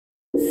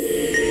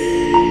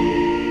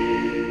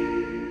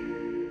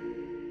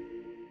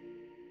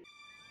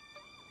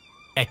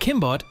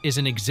Akimbot is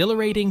an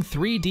exhilarating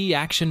 3D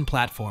action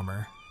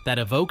platformer that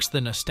evokes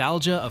the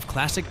nostalgia of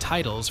classic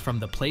titles from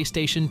the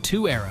PlayStation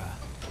 2 era,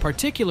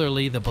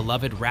 particularly the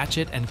beloved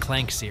Ratchet and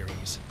Clank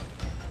series.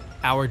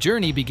 Our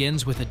journey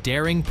begins with a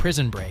daring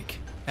prison break,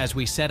 as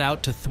we set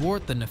out to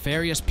thwart the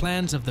nefarious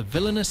plans of the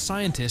villainous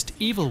scientist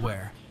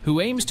Evilware, who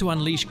aims to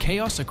unleash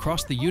chaos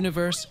across the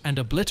universe and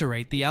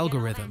obliterate the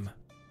algorithm.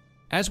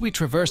 As we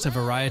traverse a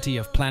variety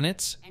of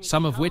planets,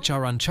 some of which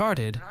are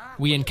uncharted,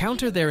 we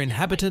encounter their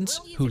inhabitants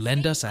who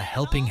lend us a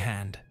helping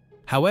hand.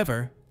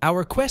 However,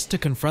 our quest to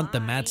confront the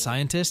mad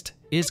scientist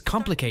is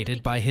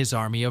complicated by his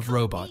army of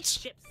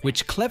robots,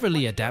 which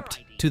cleverly adapt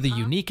to the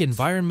unique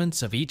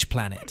environments of each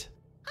planet.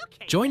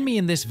 Join me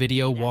in this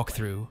video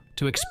walkthrough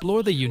to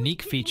explore the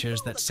unique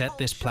features that set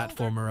this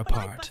platformer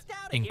apart,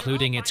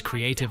 including its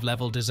creative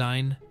level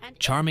design,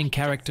 charming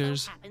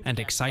characters, and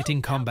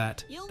exciting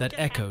combat that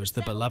echoes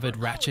the beloved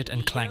Ratchet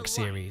and Clank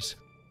series.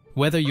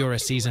 Whether you're a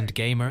seasoned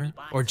gamer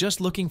or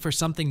just looking for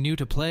something new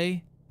to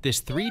play,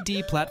 this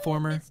 3D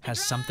platformer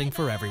has something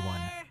for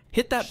everyone.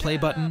 Hit that play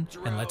button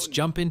and let's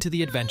jump into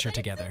the adventure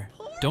together.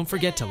 Don't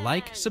forget to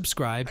like,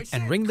 subscribe,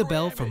 and ring the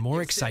bell for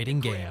more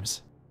exciting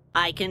games.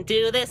 I can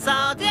do this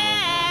all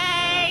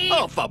day!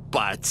 Oh, for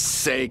God's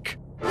sake!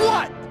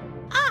 What?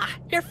 Ah,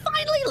 you're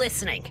finally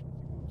listening.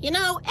 You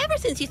know, ever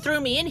since you threw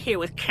me in here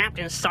with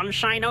Captain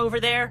Sunshine over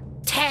there,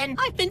 10,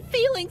 I've been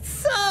feeling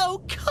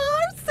so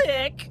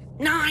carsick.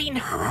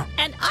 9,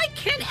 and I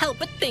can't help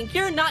but think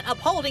you're not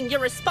upholding your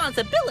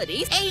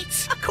responsibilities.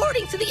 8,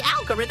 according to the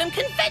algorithm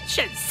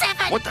convention.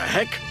 7, What the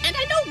heck? and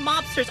I know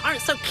mobsters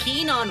aren't so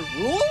keen on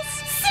rules.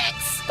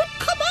 6, but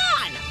come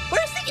on!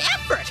 Where's the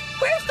effort?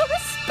 Where's the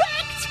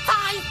respect?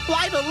 5,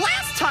 why the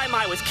last time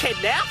I was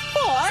kidnapped?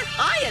 4,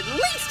 I at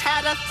least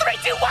had a 3,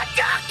 2, 1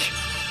 duck!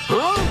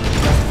 Huh?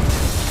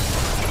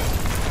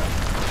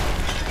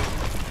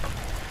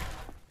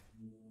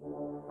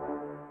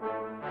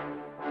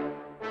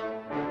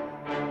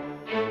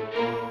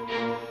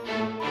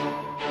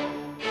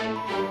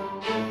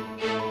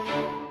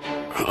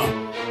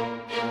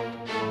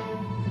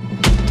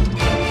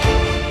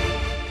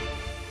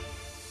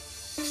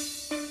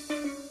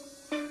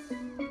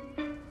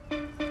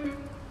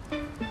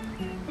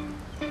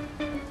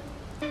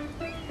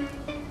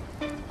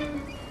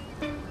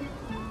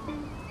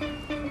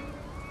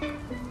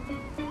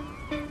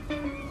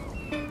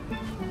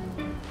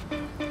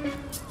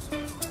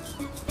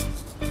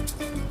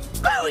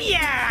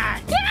 Booyah!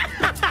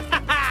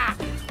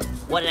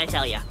 What did I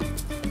tell you?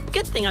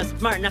 Good thing I was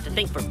smart enough to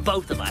think for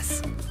both of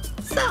us.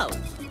 So,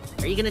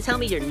 are you gonna tell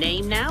me your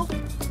name now?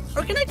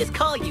 Or can I just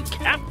call you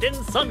Captain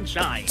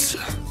Sunshine?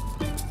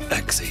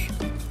 Exy.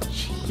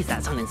 Jeez,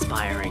 that's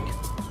uninspiring.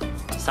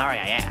 Sorry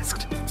I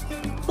asked.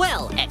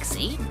 Well,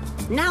 Exy,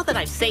 now that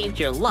I've saved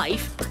your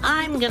life,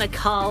 I'm gonna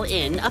call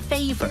in a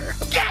favor.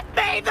 Get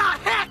me the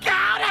heck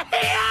out of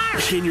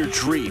here! In your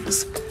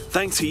dreams.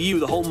 Thanks to you,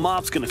 the whole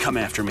mob's gonna come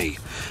after me.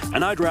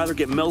 And I'd rather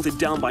get melted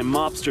down by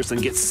mobsters than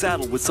get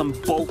saddled with some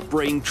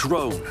bulk-brain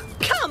drone.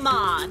 Come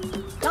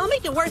on! I'll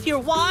make it worth your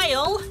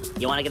while.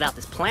 You want to get off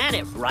this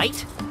planet,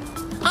 right?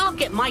 I'll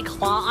get my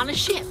claw on a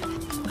ship,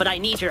 but I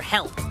need your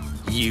help.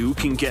 You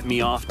can get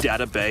me off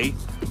Data Bay?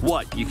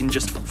 What, you can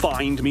just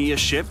find me a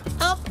ship?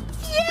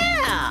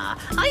 Yeah!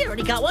 I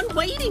already got one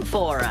waiting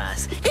for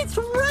us. It's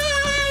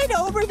right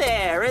over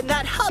there in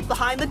that hub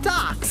behind the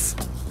docks.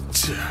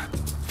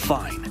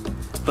 Fine,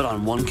 but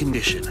on one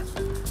condition.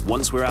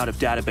 Once we're out of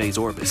Data Bay's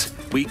orbit,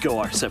 we go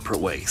our separate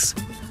ways.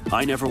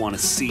 I never want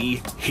to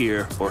see,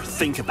 hear, or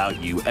think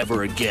about you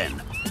ever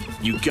again.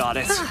 You got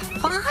it?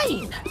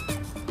 Fine.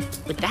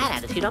 With that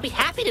attitude, I'll be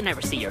happy to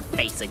never see your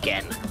face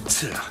again.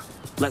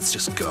 Let's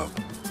just go.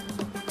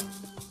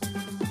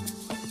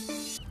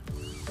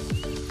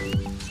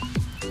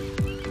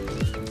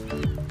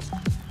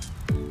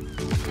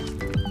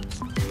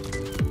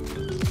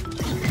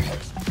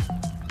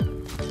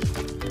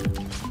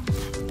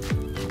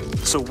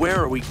 So where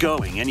are we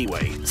going,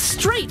 anyway?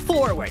 Straight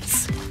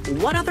forwards.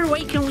 What other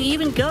way can we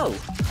even go?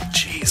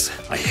 Jeez,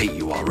 I hate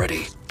you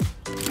already.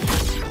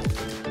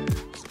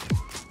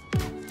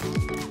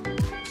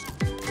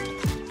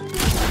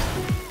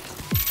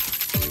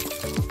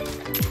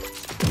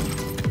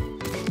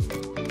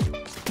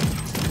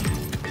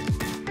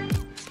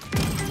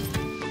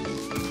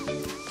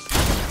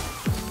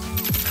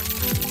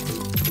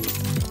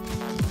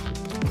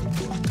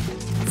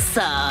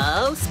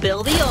 So,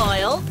 spill the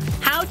oil.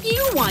 How'd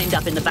you wind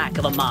up in the back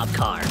of a mob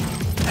car?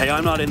 Hey,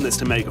 I'm not in this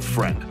to make a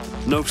friend.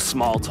 No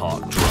small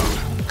talk, drone.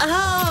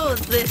 Oh,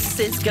 this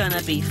is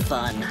gonna be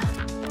fun.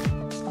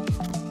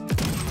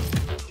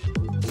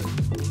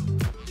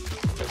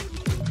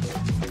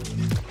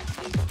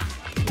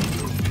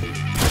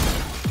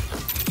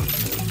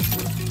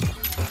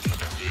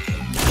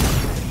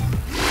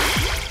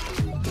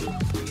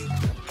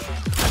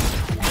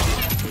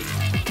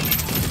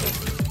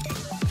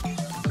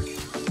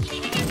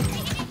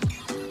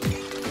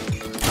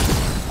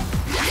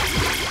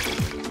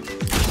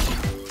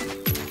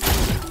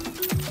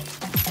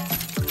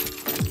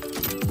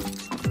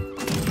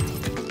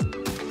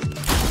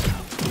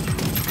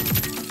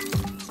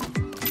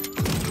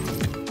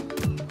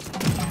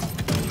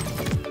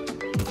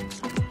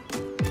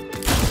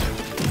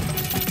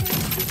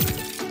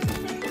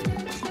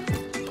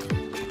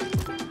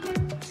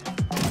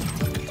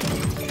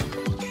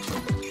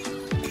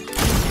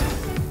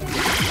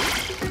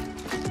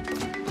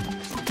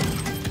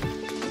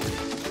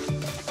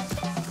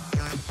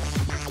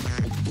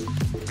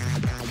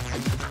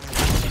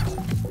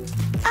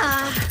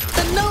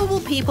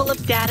 people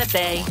of Data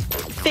Bay.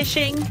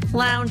 Fishing,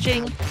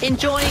 lounging,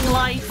 enjoying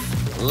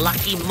life.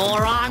 Lucky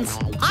morons.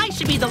 I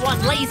should be the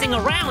one lazing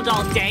around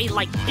all day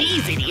like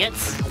these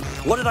idiots.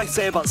 What did I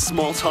say about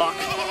small talk?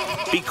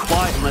 Be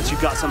quiet unless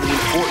you've got something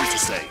important to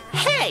say.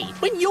 Hey,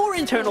 when your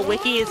internal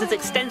wiki is as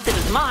extensive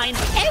as mine,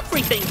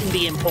 everything can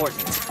be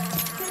important.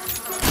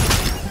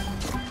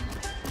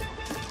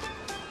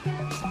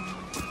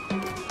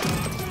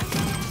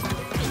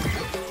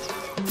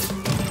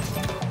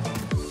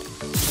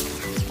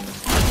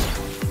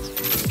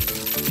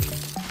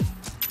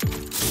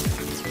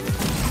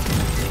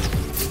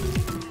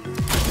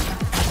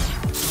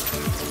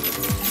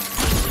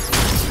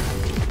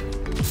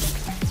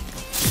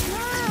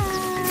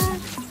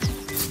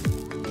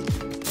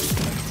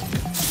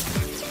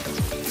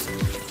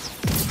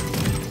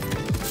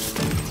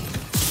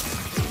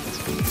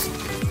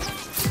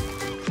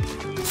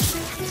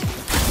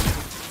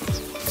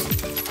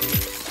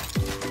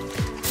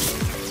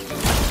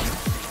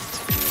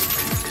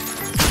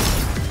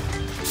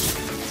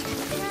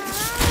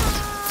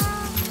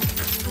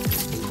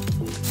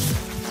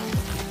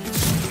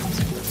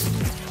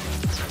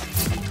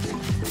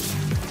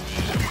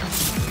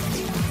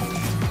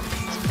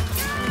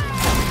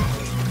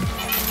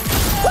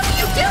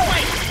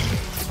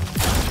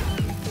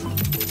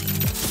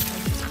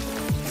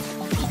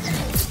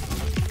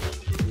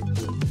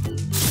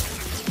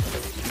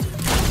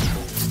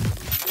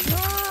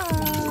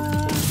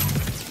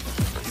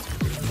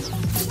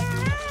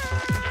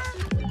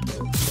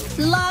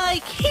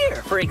 Like here,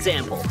 for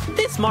example.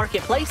 This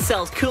marketplace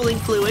sells cooling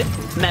fluid,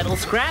 metal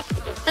scrap,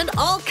 and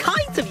all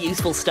kinds of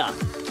useful stuff.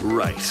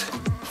 Right.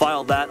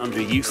 File that under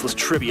useless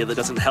trivia that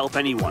doesn't help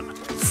anyone.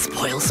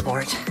 Spoil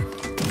sport.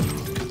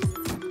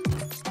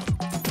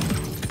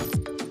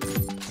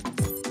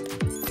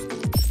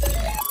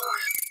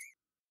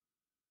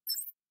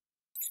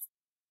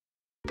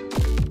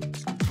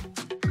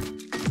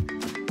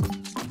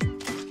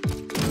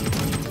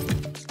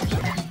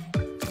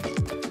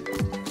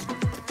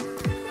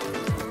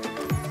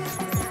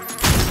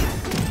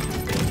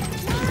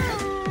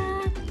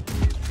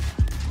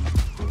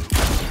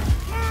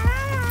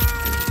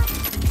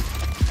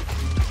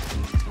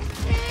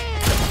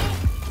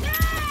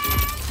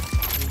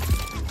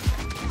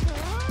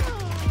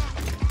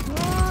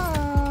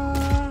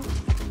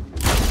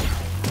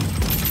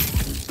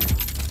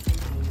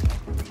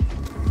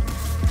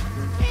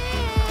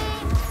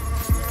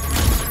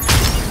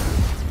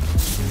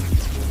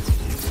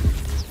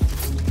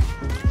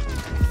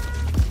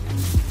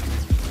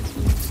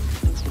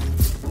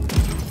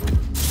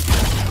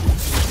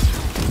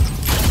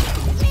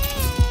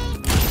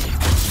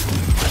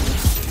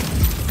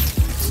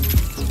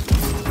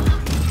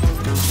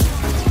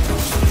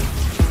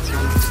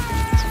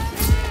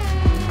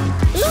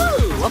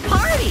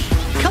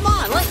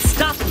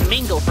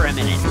 For a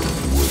minute.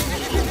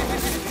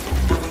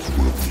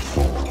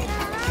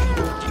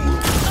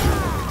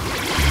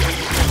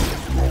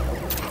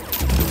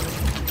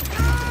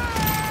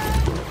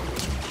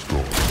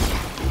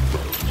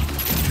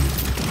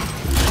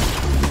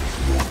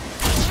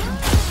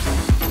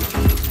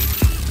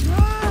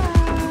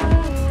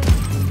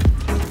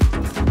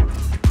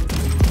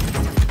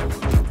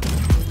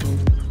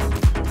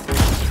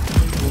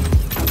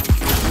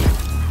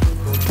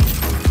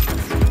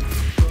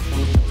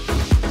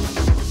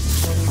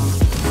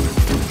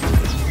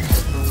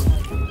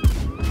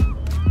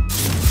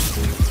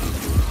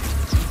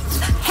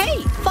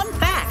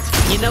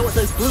 know what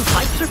those blue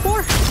pipes are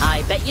for?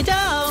 I bet you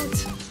don't.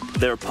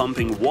 They're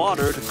pumping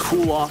water to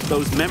cool off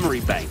those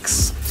memory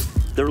banks.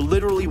 They're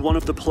literally one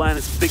of the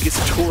planet's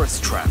biggest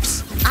tourist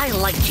traps. I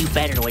liked you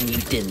better when you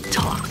didn't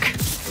talk.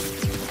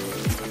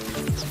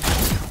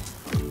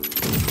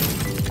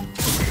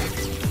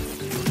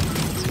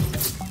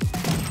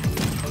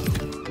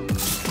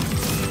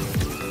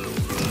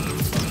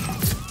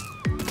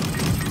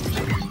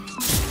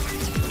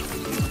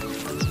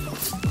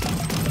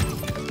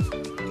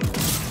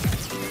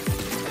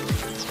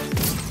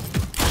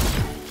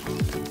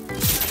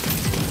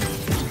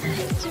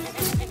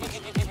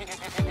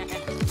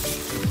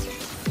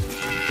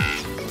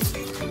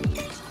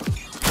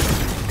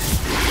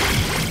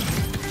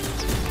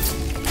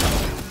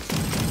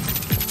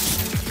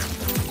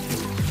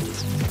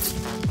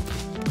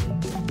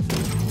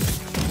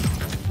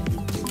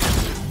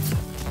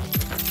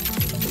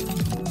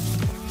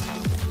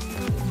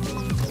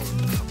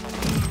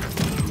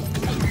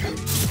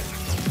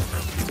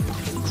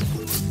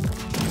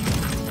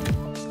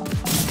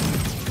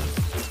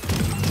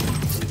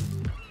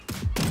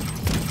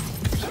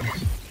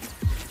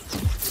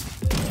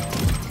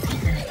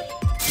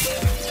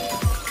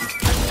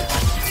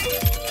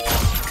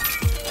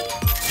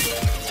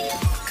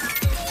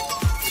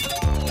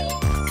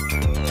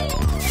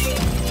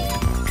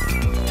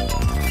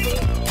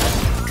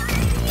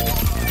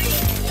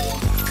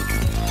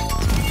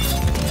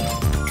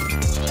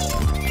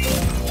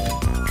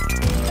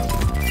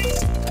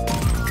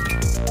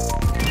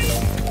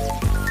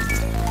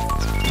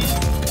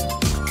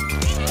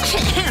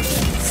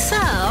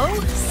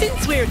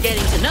 since we're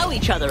getting to know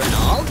each other and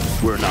all,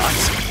 We're not.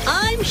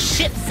 I'm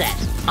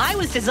Shipset. I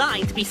was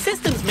designed to be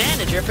systems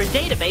manager for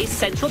Database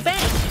Central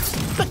Bank.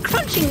 But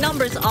crunching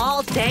numbers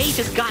all day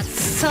just got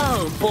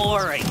so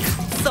boring.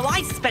 So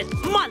I spent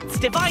months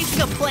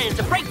devising a plan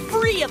to break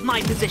free of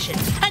my position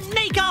and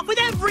make off with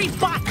every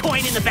bot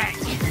coin in the bank.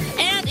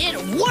 And it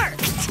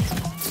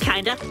worked!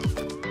 Kinda.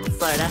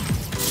 Sorta.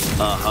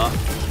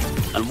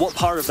 Uh-huh. And what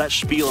part of that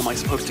spiel am I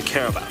supposed to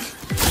care about?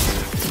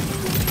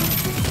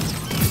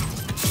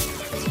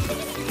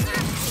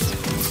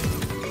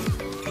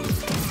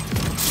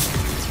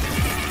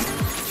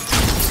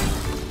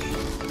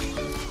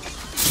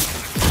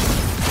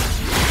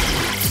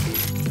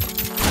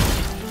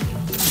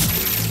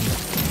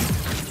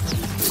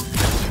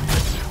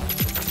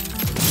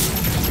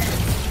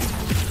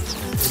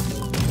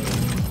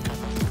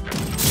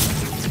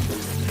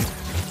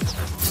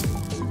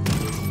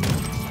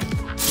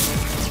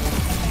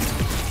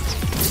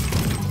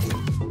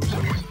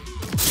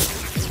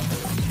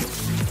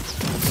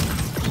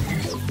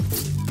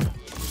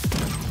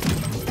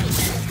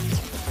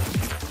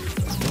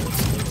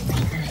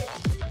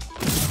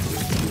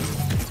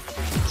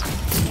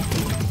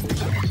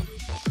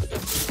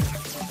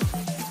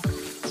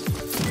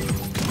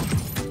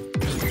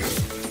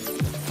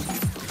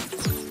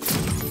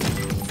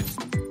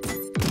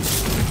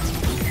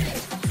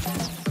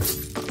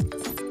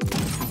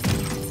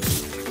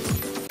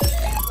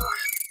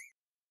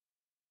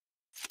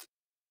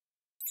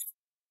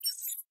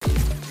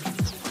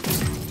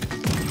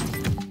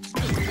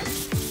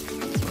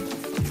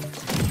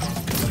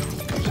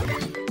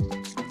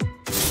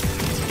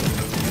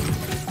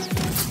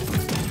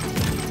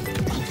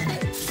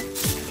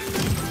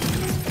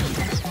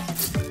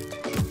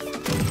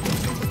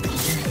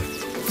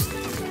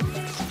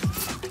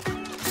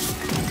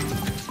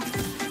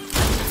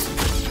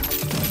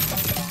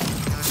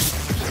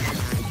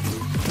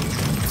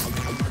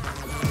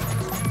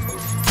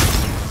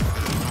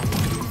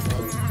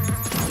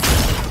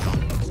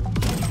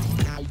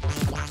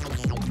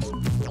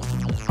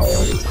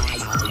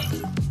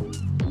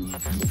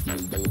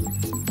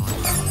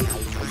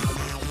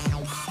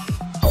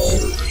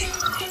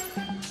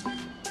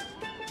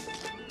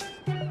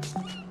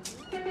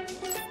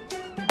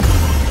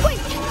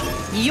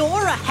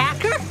 You're a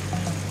hacker?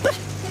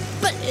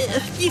 But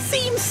you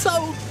seem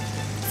so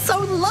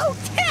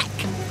low-tech.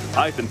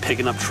 I've been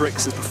picking up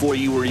tricks since before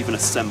you were even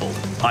assembled.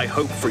 I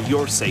hope for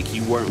your sake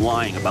you weren't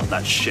lying about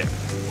that ship.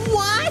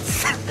 What?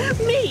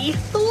 Me?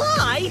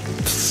 Lie?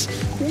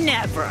 Psst,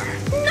 never.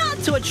 Not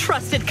to a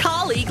trusted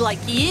colleague like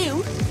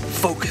you.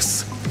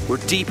 Focus. We're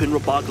deep in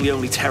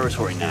Robaglione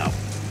territory now.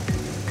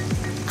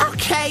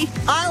 Okay,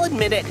 I'll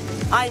admit it.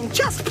 I'm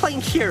just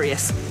plain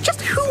curious.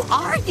 Just who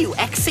are you,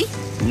 Exy?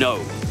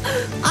 No.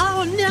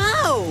 Oh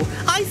no!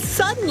 I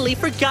suddenly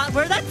forgot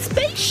where that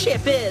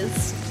spaceship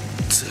is.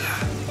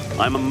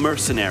 I'm a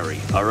mercenary,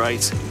 all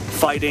right?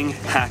 Fighting,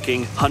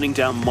 hacking, hunting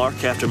down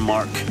mark after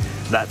mark.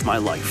 That's my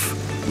life.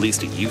 At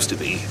least it used to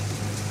be.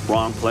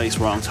 Wrong place,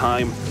 wrong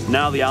time.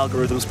 Now the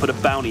algorithms put a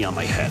bounty on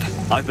my head.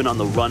 I've been on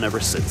the run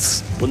ever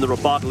since. When the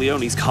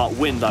Robagliones caught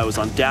wind I was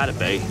on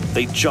Database,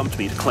 they jumped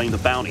me to claim the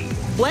bounty.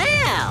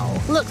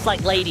 Well, looks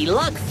like Lady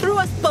Luck threw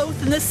us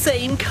both in the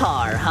same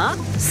car, huh?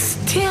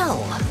 Still,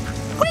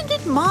 when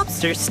did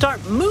mobsters start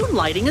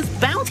moonlighting as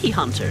bounty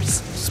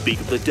hunters? Speak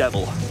of the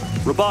devil.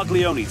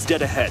 Robaglione's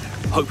dead ahead.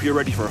 Hope you're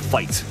ready for a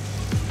fight.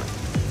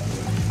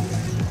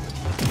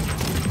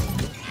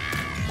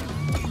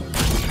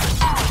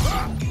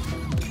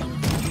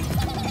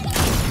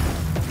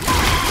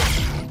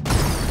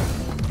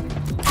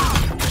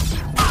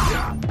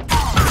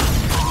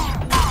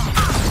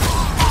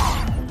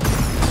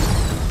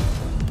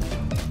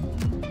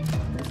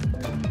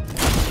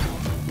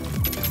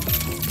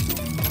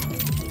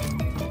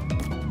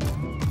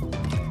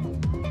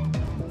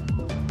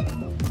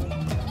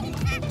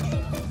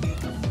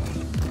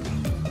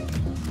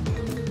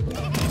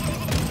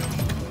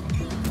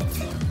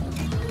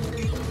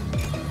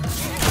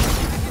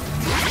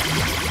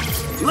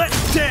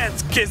 Let's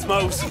dance,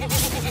 gizmos!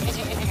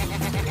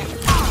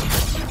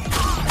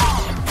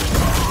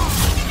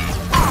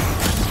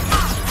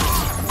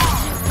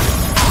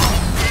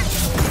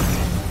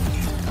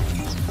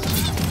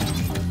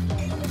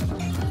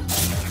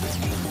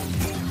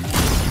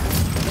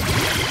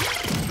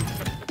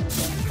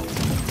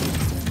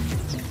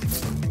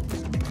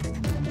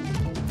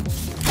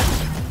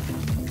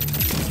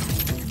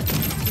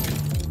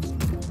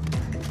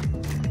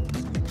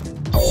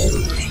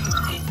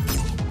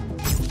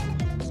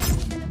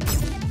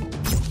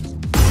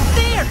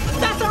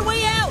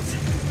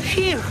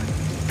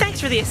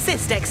 For the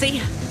assist, Exy.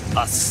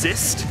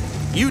 Assist?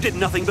 You did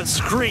nothing but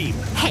scream.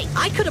 Hey,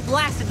 I could have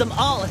blasted them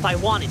all if I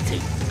wanted to.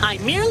 I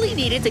merely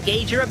needed to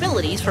gauge your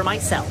abilities for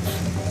myself.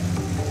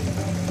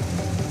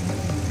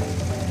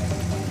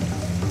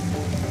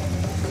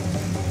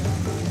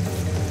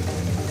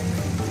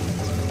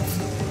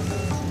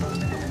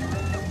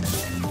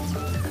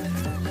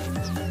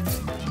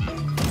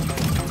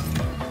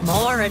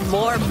 More and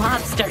more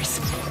monsters.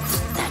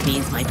 That That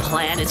means my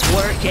plan is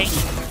working.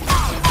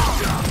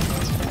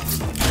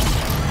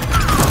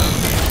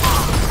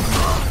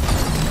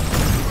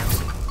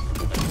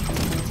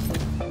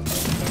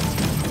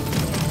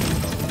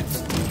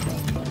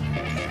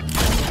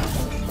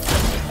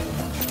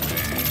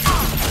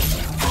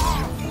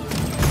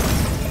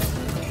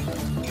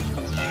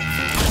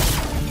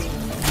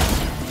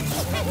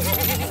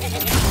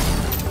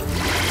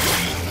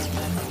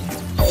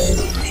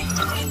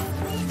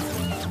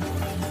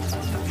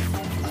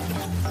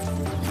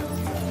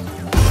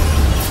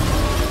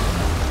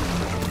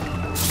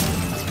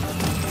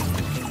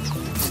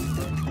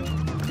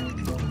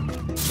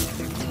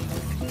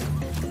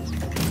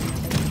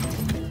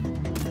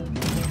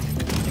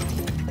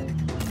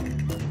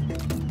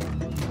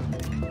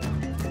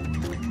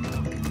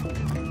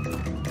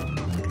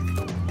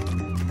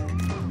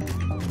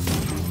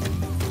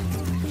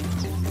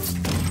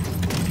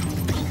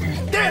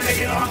 There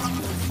they are!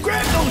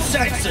 Grab those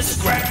sacks of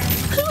scrap!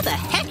 Who the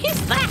heck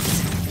is that?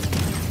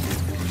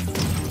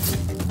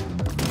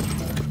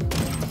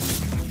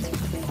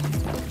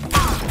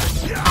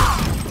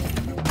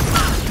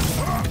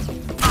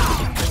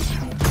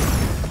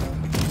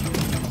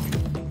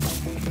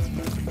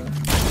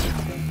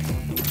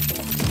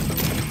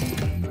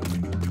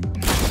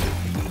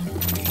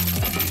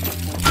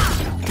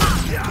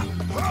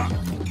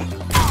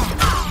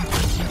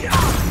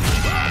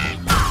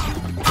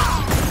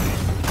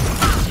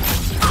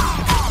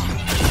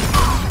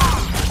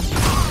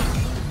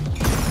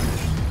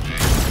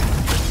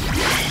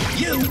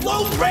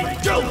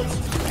 Low-rent dudes!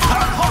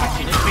 How hard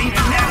can it be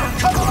to never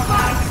come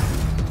alive?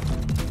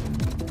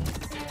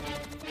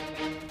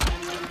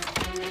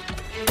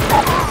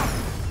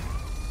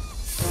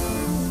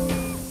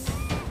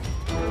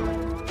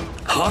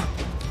 Huh?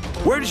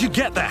 Where did you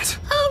get that?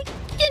 Oh,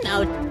 you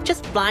know,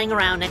 just flying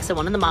around next to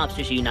one of the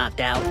mobsters you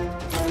knocked out.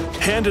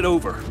 Hand it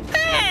over.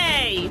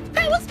 Hey!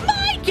 That was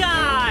my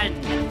gun!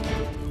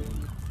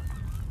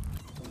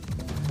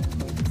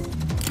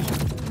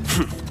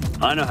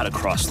 I know how to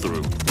cross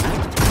through.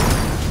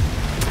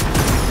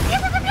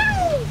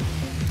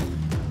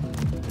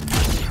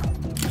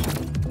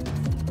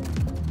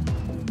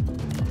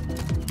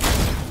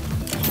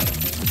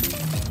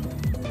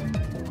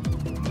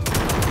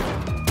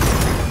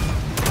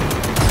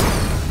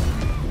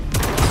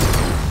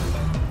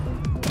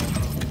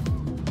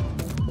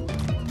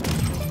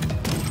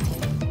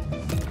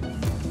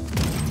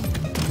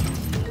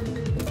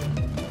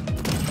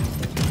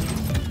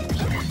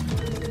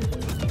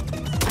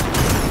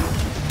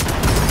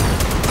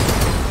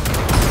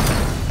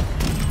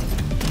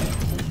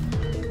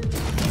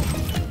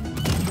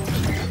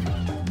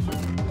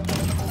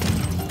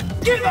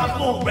 Give up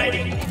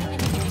already!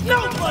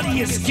 Nobody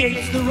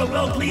escapes the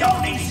remote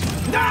Leones!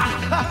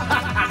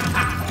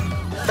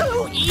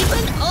 Who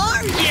even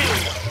are you?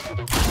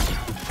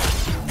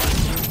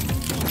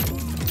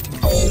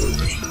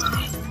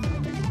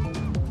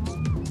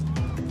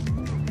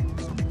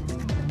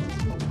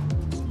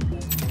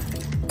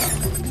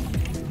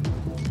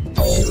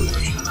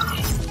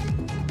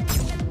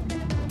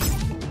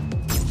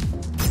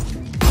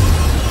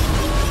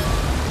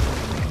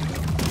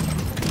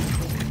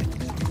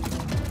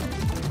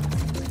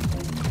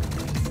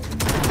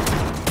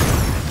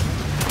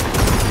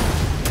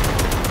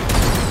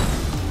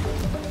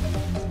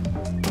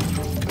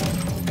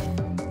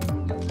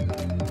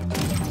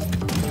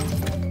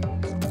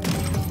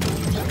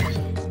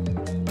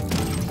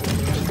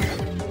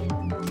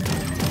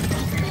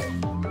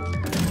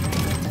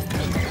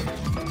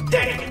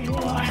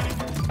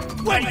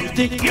 Where do you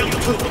think you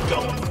two are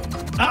going?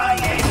 I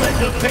ain't letting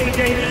the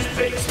payday this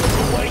big slip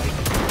away.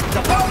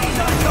 The bounties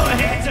on your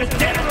heads are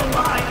dead or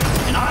alive,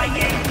 and I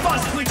ain't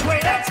fussed which way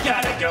that's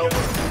gotta go.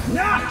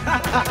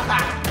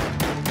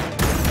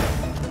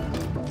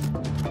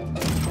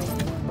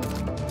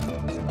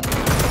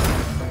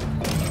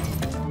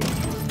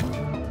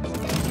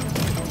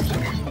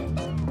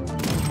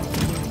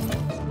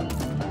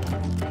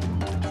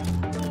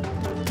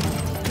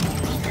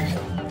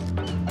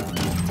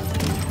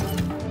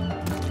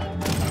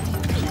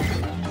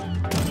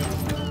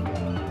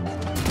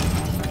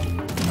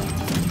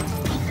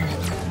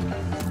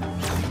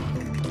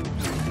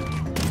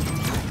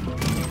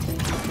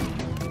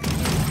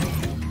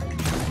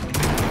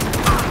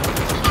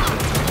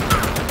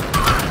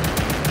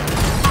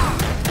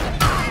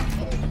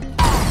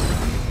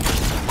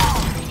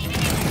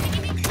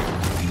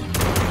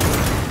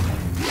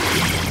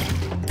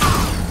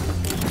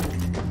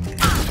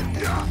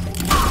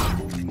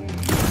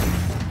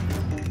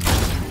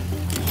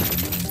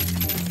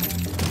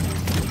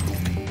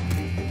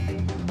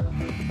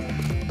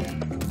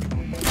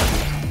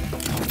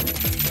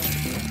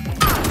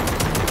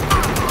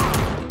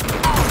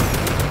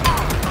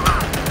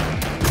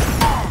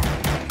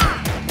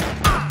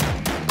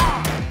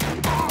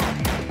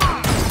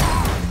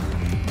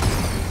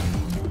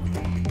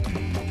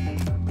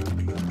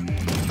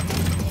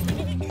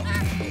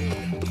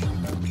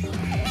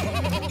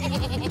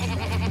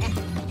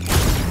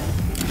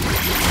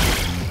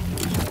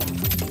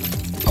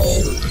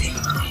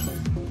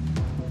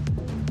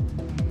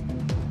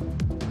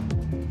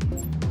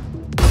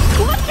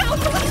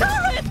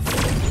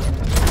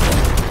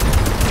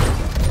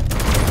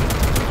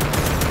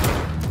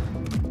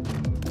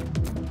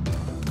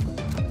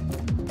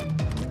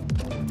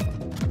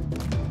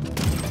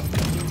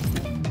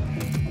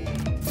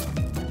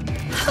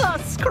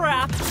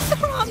 crap!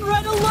 They're on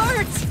red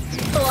alert!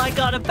 Oh, I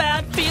got a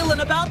bad feeling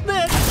about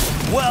this!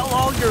 Well,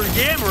 all your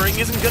yammering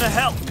isn't gonna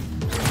help.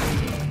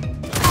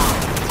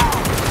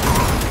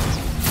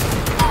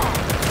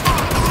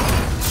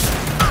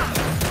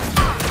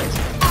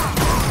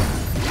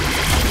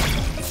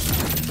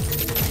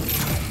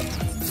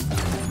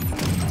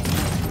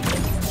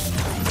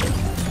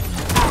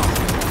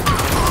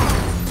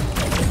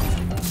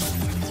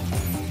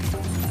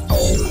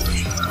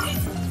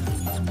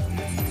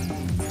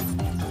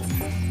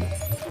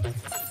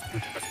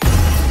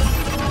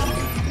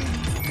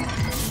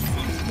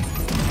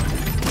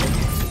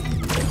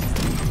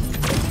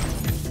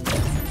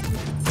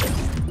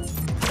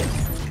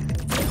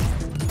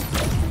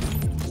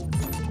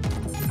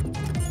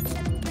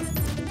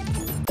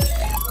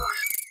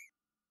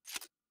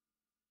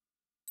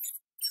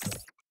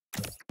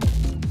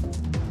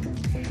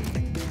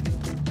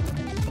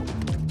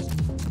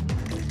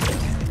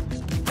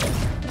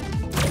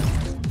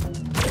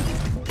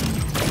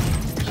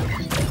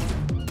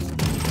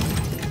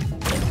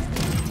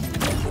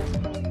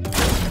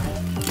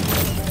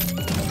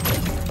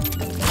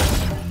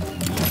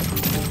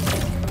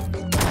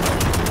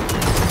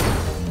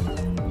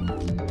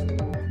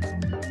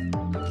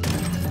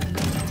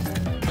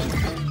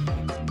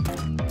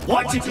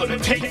 What's it gonna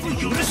take for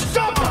you to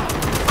stop her?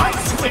 I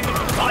swear,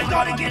 I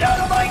gotta get out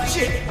of my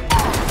chair!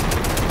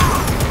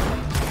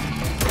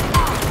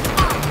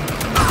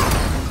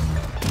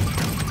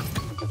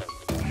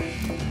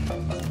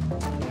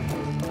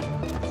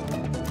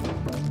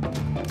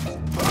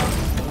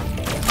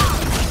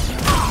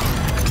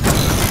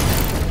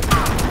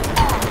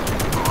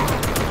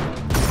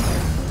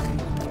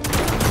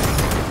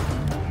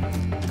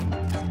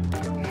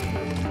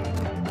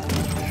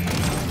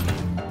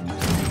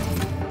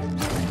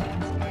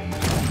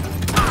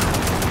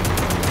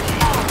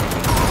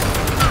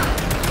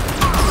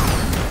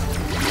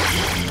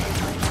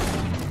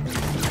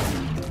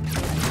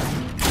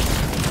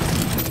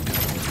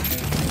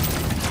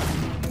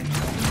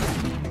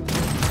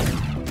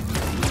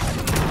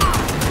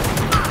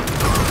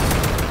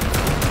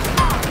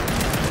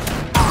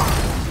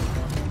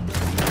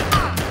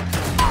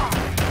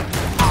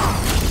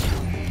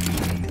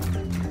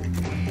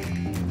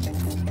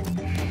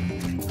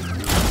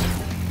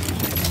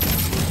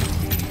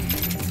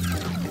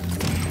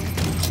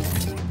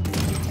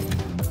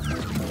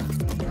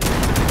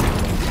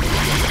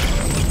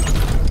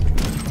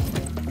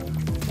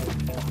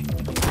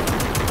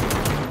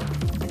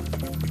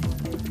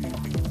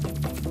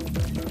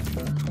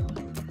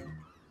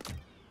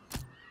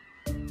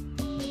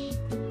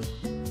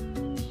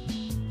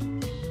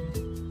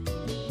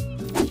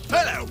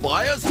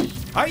 Buyers?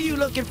 Are you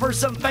looking for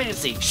some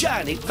fancy,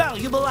 shiny,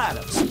 valuable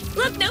items?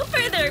 Look no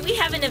further. We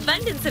have an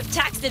abundance of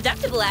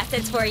tax-deductible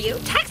assets for you.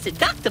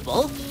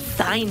 Tax-deductible?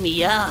 Sign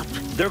me up.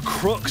 They're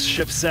crooks,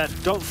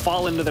 Shipset. Don't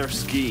fall into their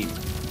scheme.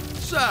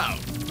 So,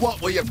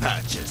 what will you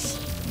purchase?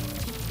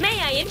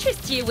 May I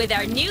interest you with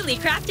our newly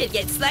crafted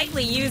yet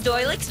slightly used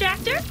oil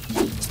extractor?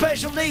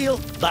 Special deal.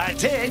 Buy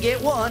 10,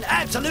 get 1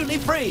 absolutely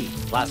free.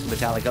 Plastic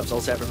metallic cups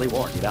sold separately,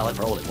 warranty valid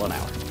for only 1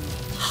 hour.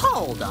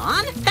 Hold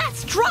on.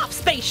 That's drop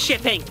space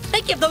shipping.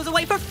 They give those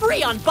away for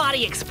free on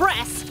Body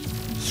Express.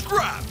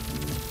 Scrap!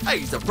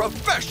 He's a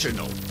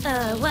professional.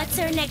 What's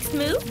our next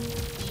move?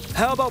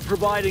 How about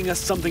providing us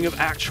something of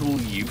actual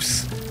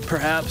use?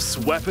 Perhaps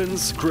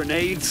weapons,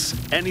 grenades,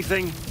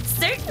 anything?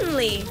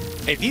 Certainly.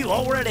 If you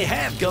already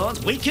have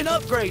guns, we can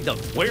upgrade them.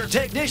 We're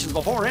technicians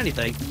before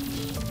anything.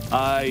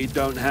 I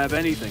don't have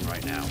anything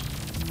right now.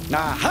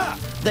 Aha!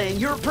 Then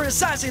you're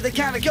precisely the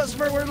kind of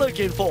customer we're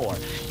looking for.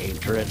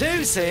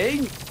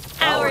 Introducing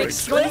Our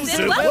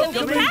exclusive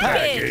welcoming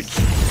package.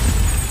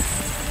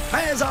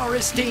 As our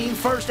esteemed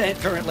first and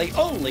currently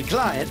only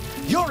client,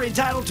 you're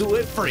entitled to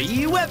a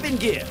free weapon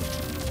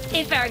gift.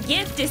 If our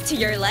gift is to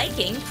your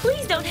liking,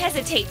 please don't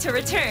hesitate to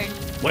return.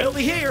 We'll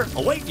be here,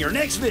 awaiting your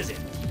next visit.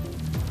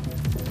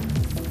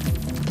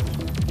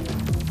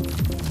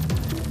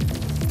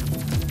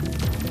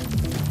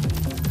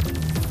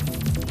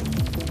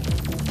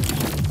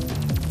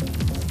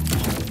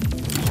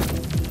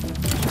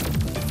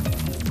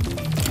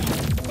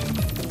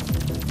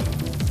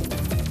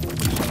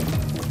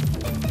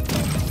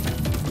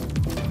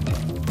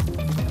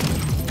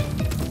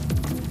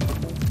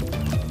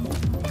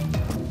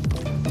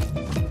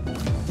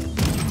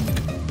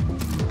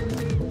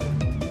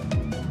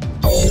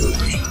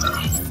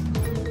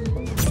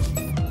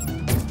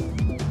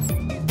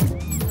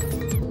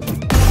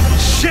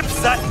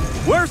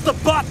 Where's the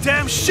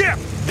goddamn ship?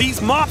 These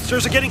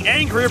mobsters are getting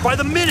angrier by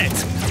the minute.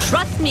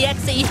 Trust me,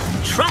 Exy.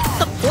 Trust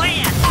the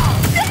plan.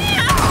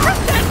 Damn!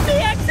 Protect me,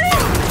 Exy!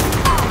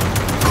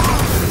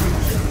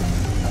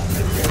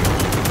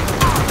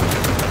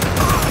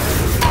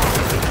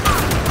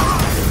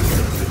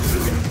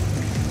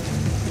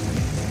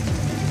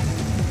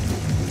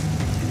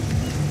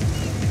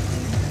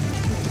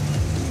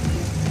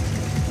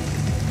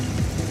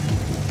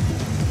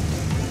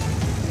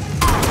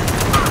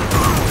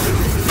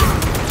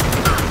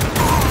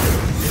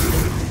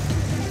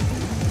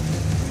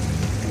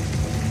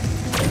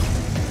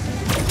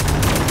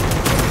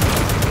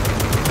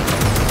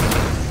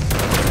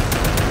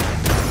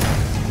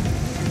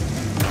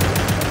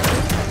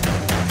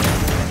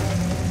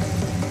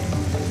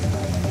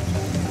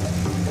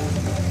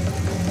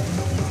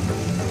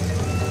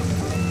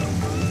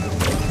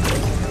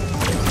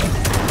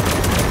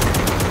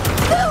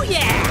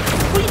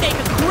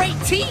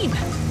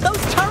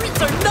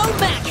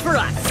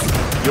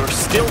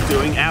 still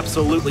doing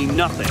absolutely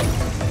nothing.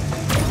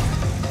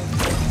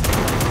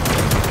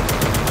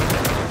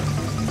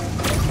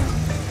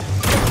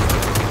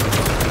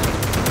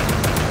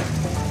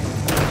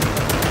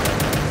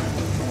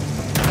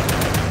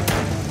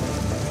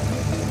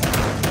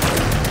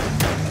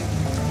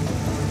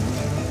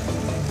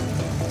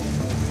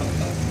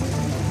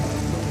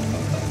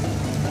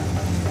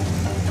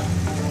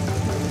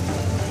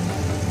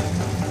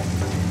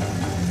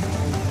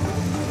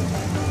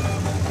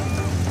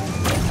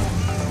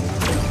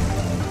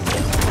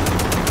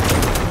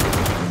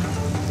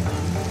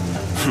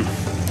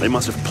 They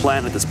must have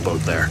planted this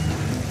boat there.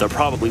 They're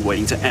probably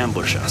waiting to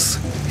ambush us.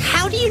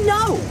 How do you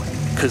know?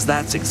 'Cause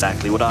that's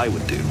exactly what I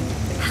would do.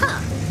 Huh.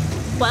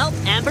 Well,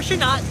 ambush or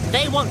not,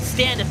 they won't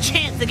stand a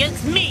chance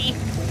against me.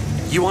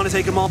 You want to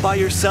take them all by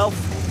yourself?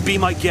 Be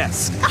my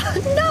guest.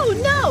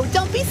 No,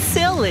 don't be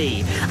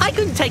silly. I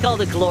couldn't take all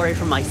the glory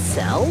for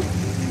myself.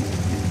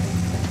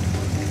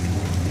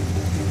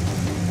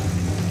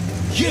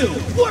 You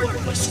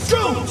worthless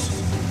drones!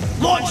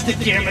 Launch the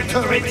gamma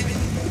turret!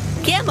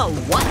 Gamma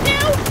what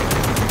now?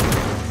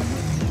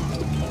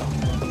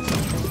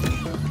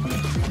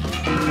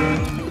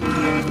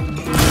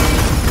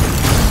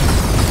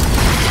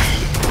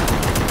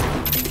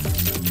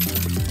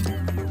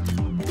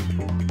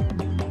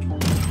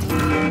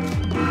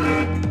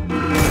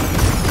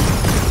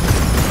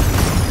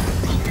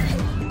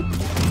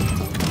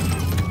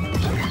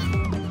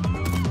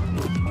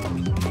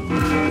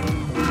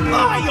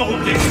 I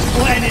own this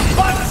planet,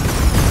 but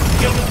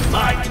you're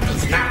mine to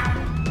us now,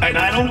 and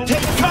I don't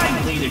take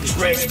kindly to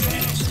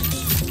trespass.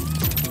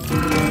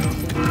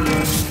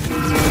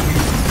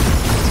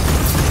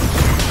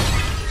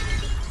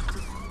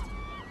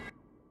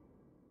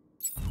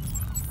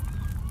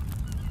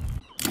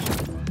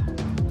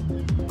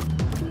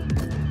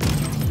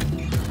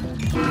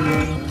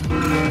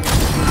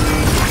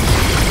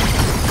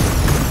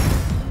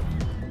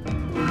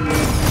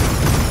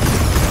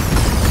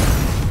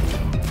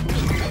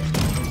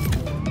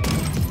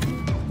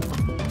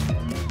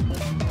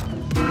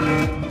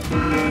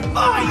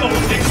 I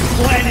own this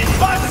planet,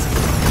 but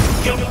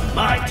you're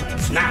mine to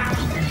us now,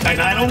 and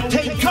I don't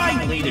take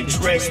kindly to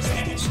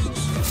trespass.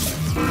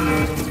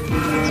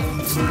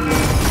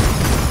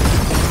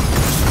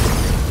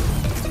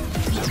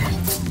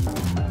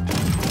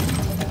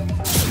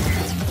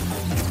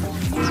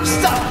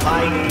 Stop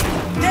hiding!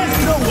 There's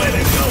nowhere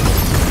to go!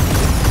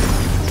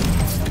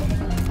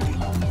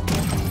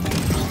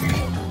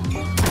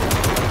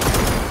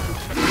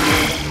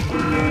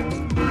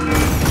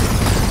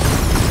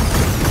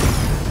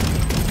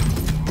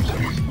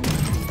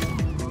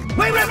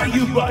 Wherever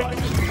you run,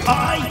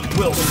 I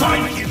will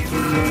find you!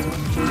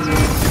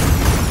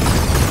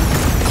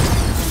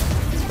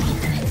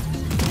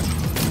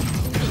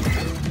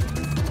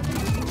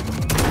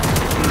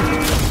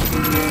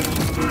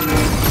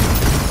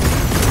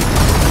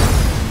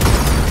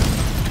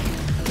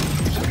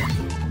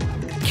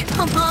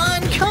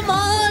 Come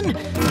on! We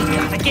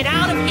gotta get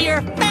out of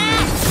here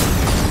fast!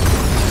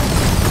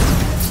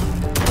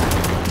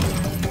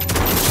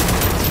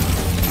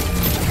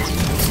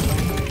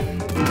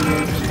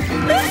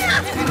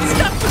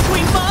 Stuck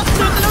between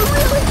monsters and a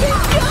really big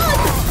gun!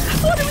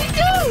 What do we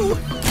do?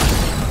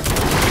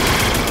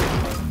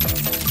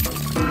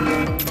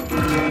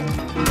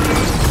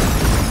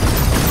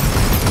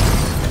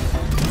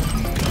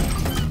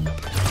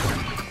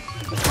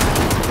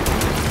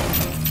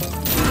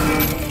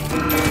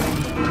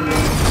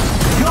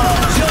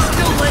 You're just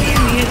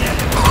delaying the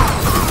inevitable.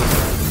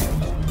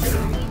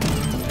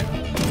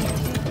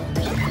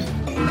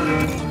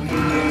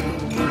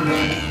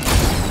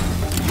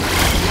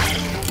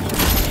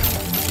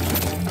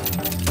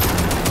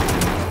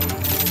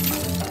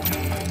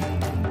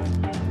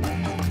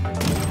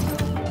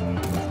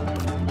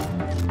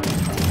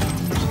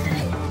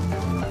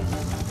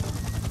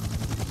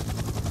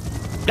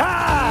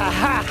 Ah,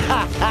 ha,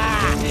 ha,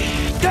 ha!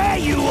 There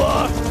you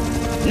are!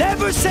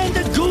 Never send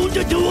a goon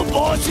to do a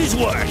boss's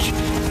work!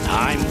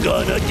 I'm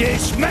gonna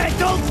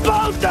dismantle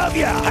both of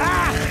you!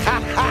 Ha,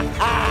 ha, ha,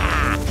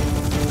 ha!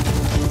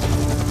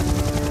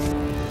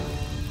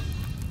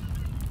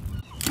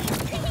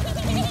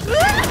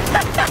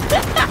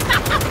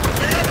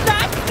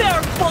 That's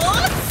their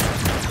boss?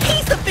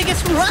 He's the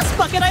biggest rust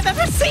bucket I've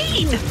ever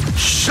seen!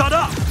 Shut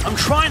up! I'm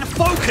trying to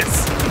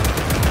focus!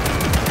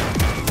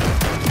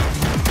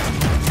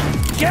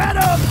 Get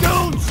up,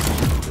 dudes!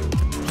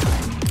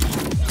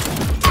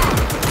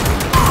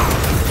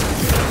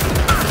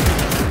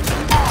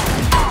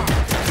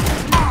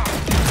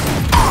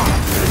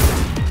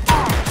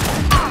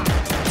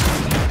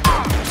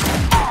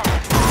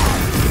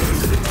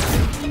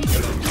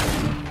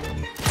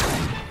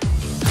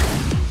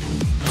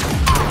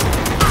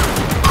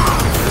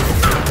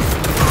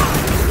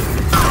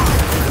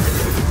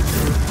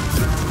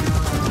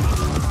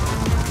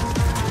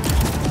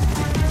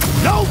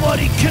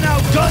 Nobody can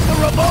outgun the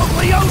remote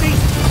Leones!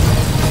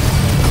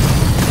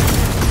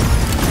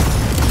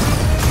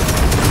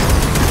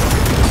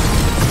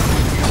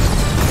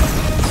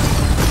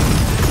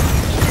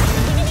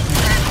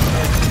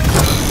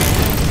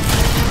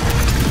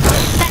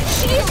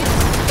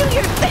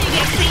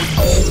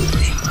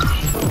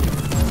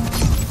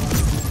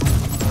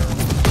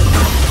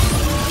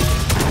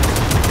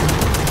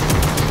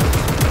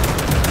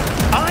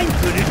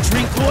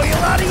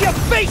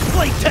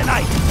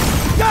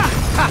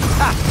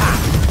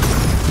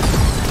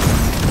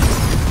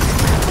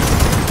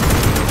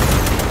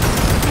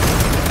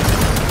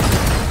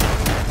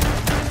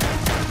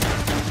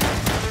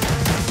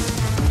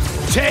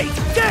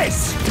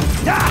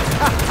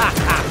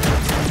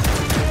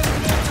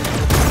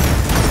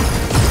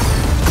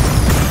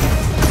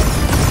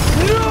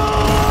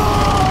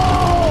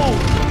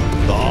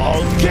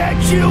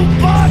 you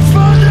bought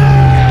for this!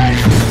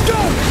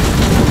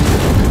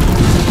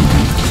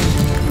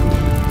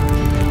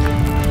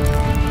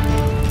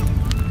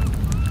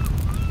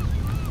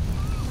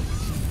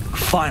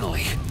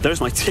 Finally,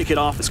 there's my ticket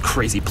off this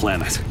crazy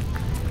planet.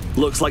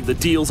 Looks like the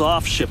deal's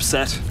off,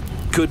 shipset.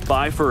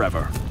 Goodbye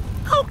forever.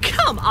 Oh,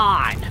 come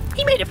on!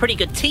 He made a pretty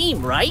good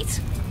team, right?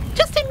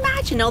 Just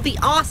imagine all the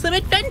awesome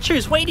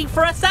adventures waiting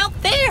for us out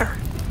there!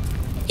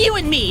 You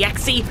and me,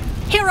 Exy,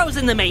 heroes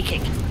in the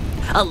making.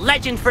 A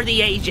legend for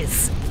the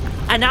ages.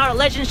 And our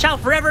legend shall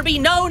forever be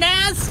known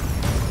as...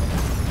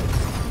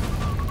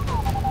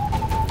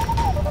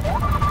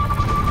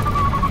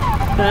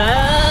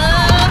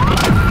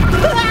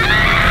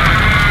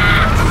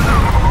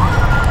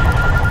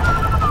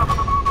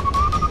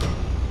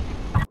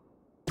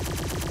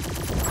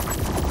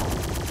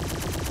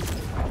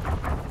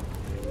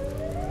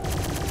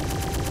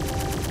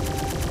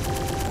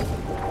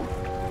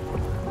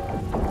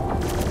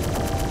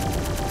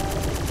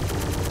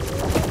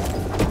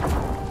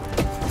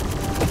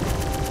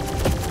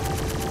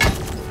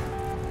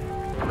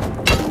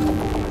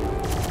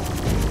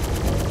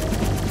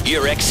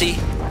 You're Exy?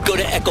 Go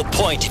to Echo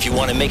Point if you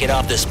want to make it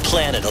off this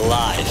planet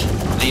alive.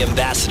 The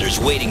ambassador's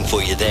waiting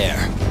for you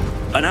there.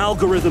 An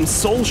algorithm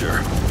soldier?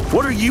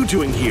 What are you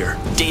doing here?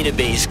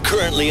 Database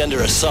currently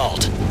under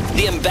assault.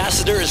 The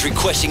ambassador is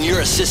requesting your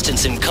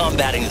assistance in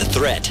combating the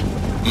threat.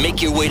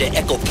 Make your way to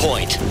Echo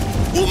Point.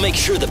 We'll make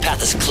sure the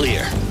path is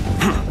clear.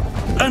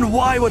 And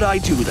why would I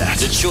do that?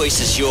 The choice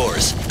is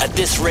yours. At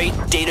this rate,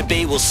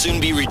 Database will soon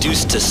be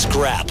reduced to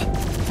scrap.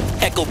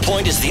 Echo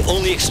Point is the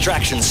only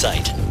extraction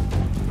site.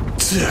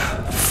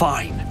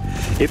 Fine.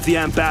 If the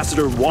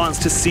ambassador wants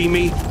to see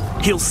me,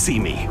 he'll see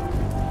me.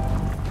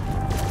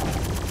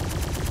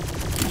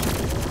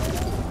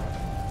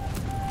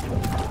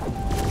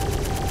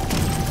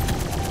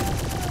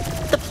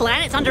 The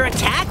planet's under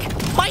attack?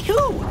 By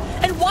who?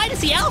 And why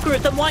does the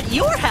algorithm want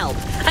your help?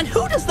 And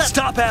who does the—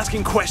 Stop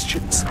asking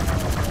questions.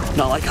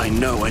 Not like I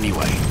know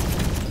anyway.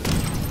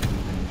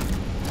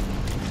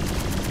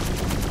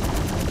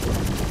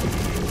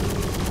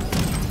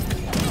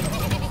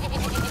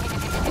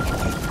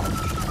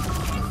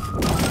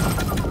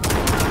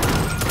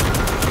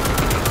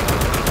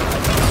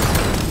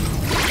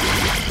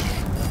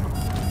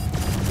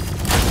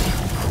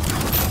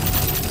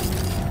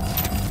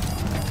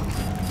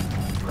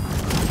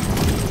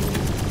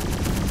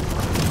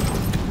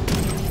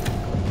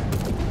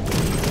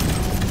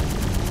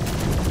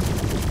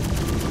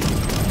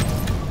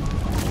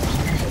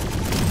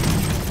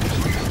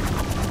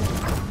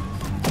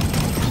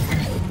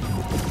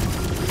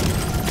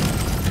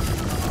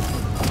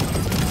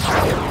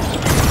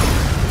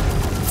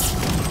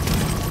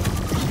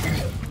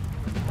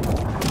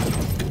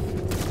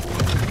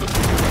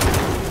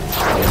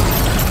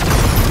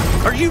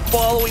 Are you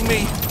following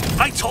me?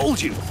 I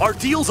told you, our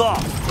deal's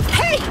off.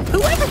 Hey,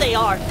 whoever they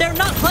are, they're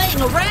not playing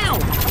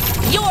around.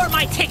 You're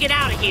my ticket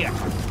out of here.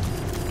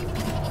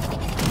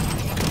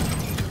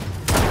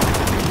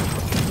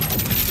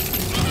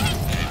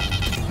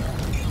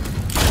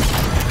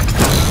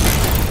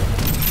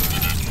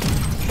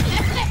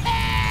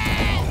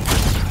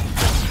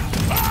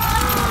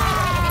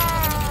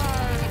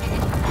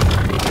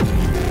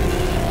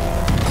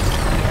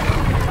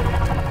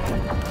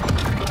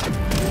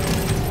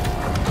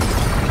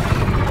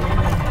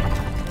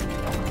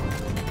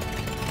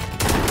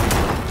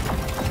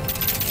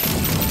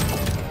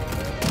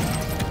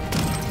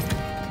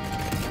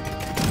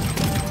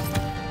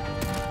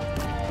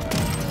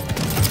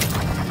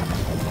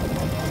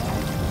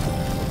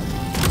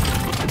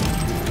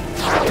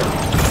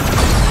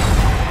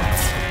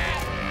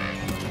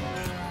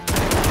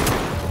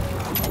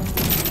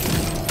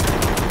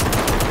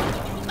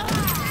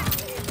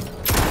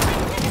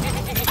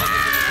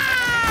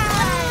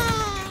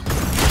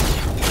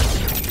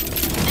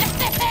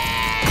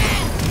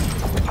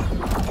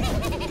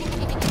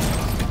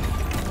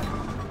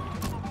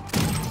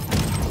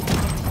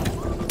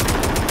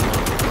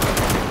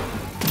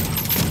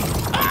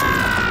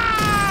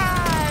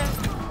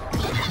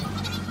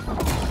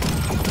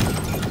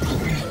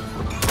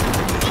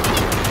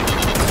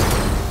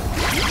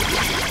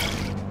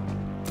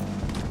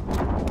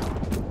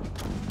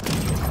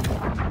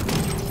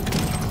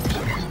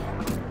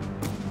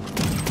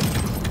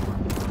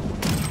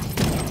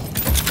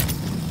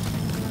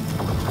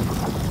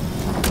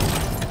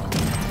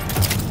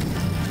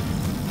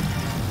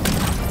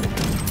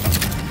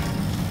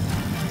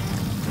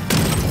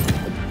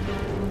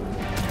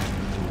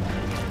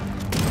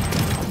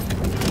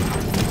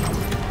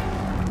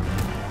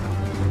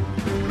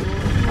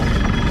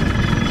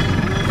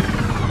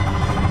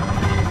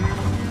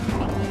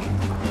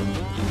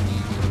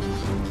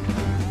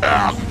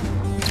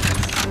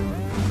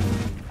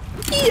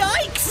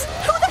 Yikes!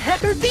 Who the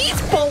heck are these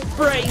bolt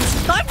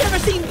brains? I've never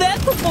seen them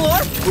before!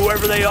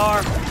 Whoever they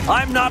are,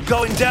 I'm not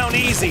going down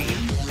easy.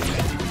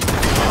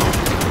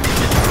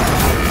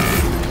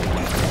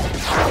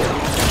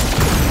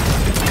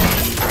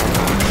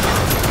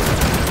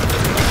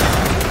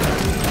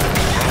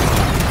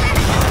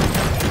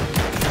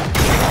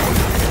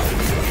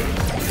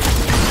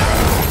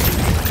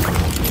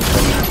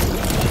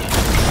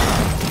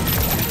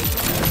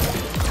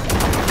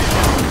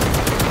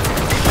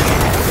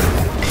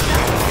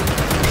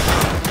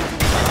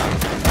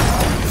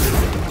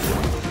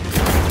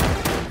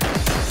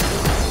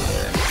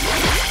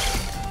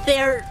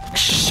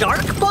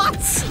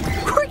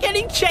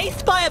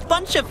 chased by a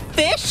bunch of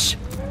fish?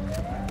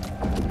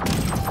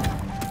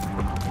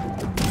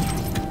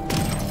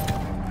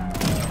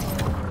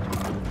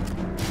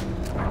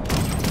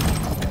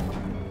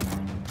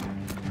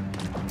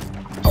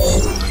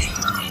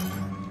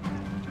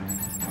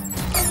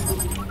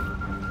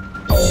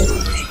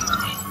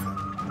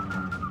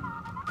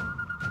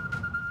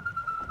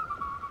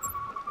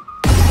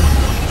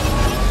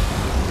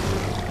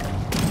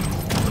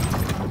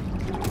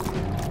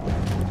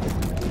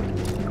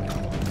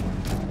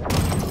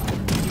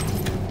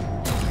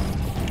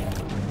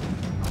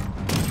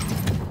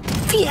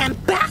 The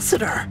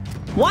Ambassador!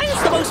 Why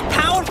does the most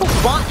powerful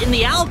bot in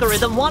the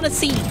algorithm want to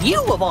see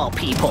you of all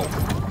people?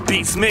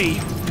 Beats me.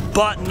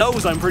 Bot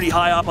knows I'm pretty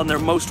high up on their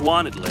most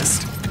wanted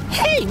list.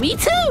 Hey, me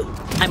too!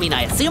 I mean,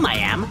 I assume I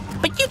am,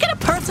 but you get a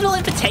personal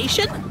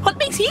invitation? What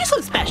makes you so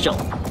special?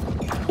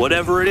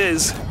 Whatever it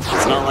is,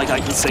 it's not like I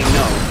can say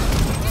no.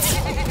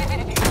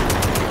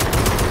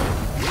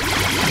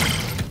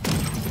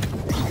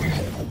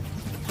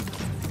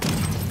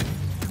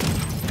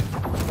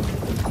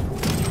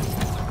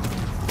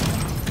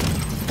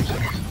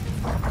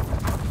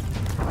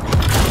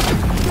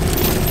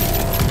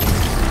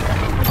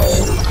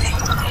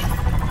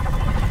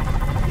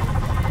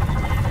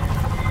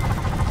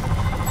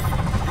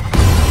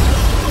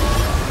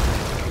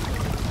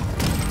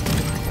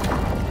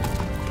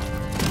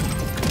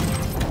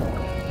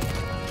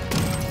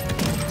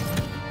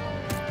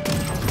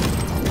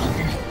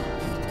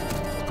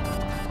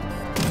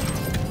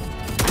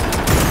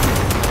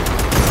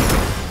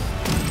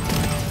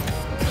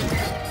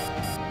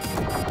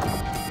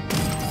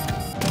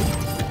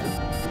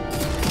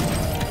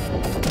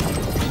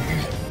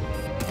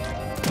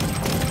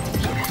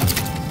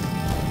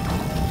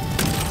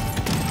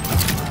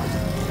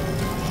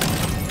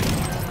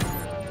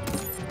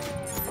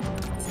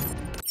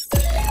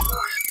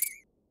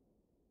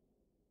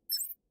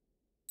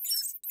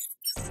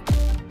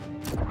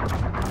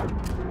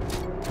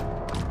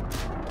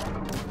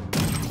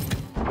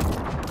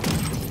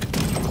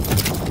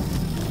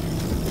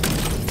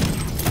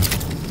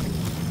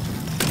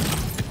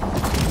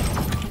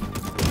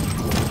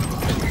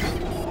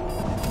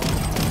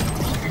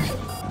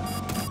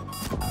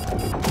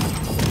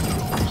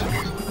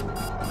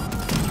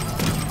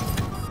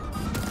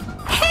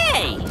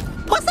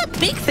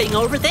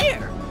 Over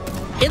there.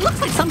 It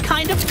looks like some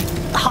kind of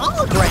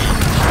hologram.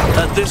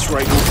 At this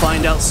rate, we'll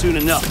find out soon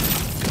enough.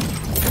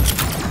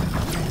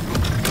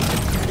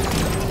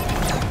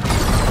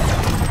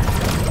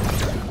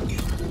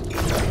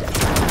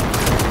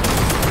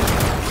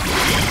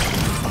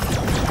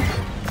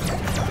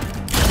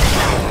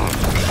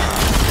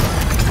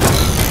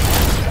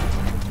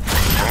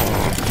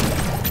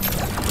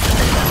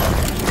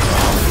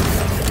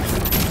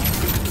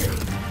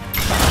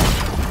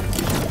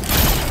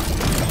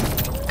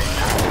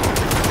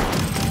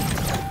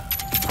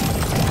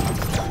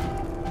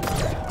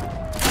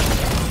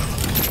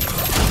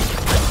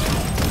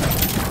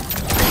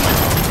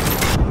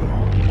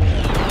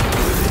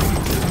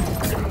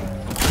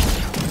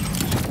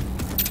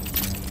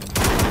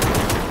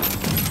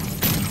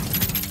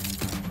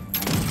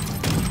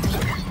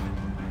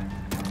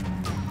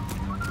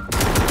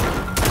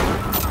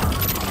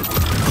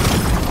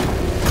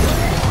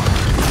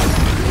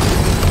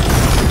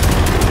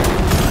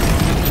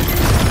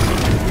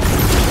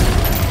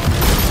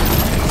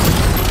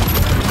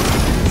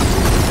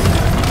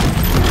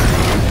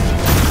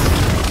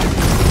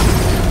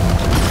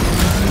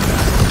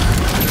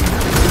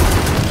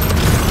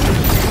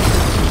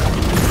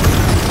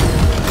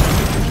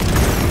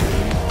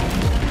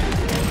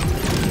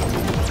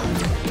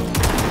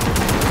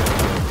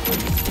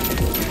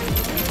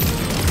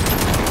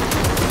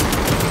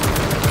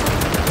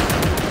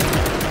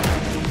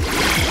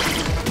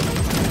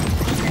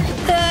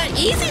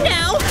 Easy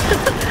now!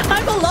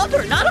 I'm a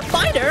lover, not a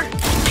fighter!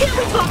 Can't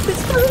we talk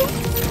this through?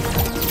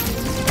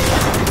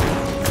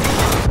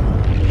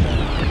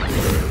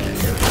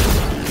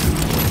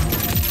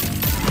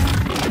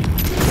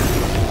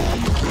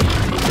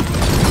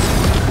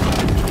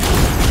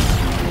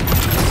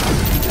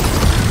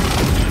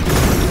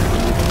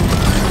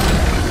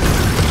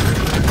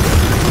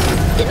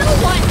 You know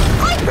what?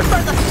 I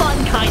prefer the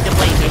fun kind of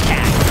laser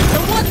tag. The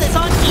one that's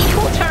on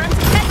equal terms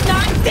and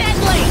not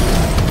deadly!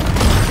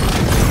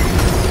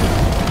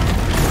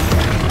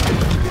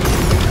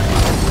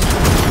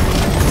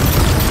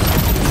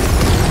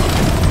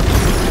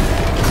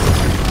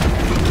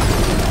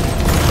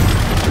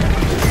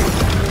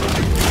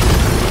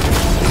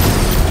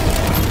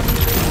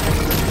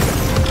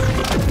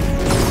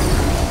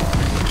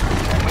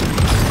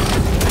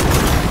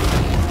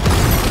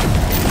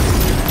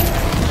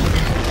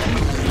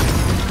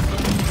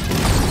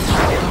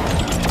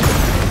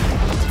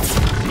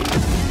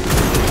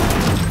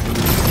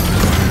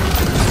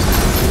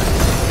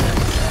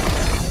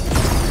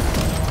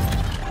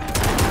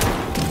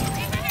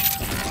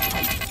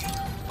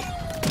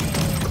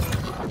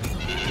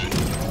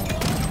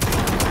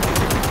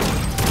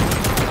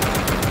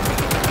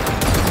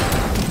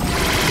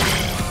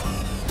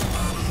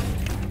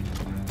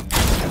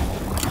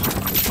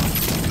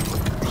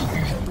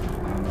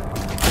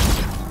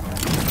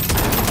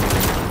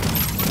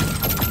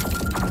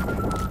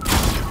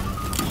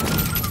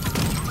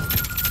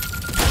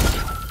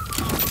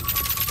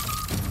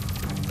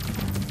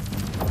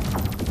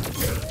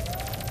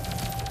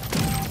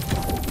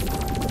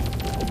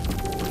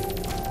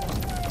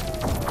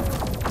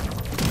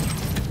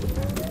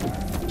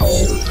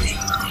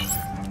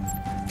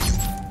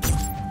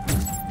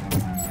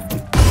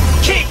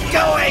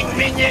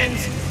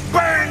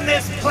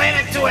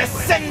 a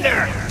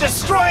cinder!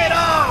 Destroy it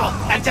all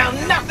until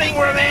nothing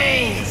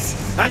remains!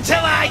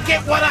 Until I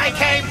get what I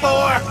came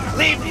for,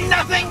 leave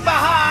nothing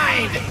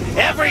behind!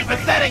 Every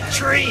pathetic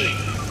tree,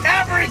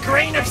 every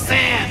grain of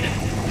sand,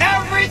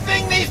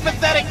 everything these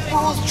pathetic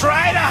fools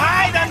try to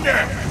hide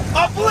under!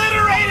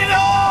 Obliterate it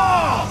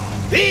all!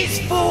 These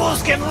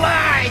fools can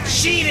lie,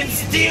 cheat, and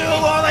steal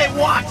all they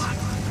want,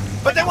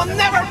 but they will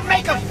never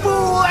make a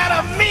fool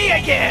out of me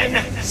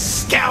again!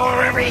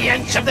 Scour every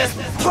inch of this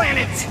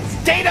planet!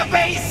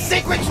 Database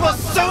secrets will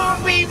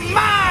soon be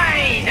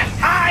mine!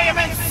 I am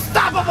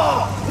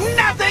unstoppable!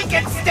 Nothing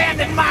can stand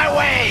in my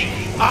way!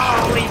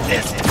 I'll leave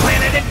this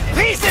planet in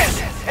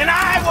pieces, and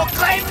I will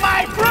claim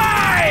my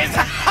prize!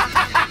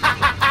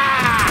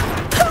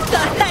 Who the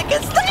heck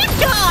is that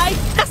guy?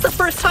 That's the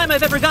first time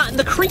I've ever gotten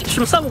the creeps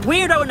from some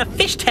weirdo in a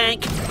fish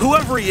tank.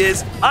 Whoever he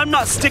is, I'm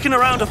not sticking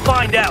around to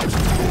find out.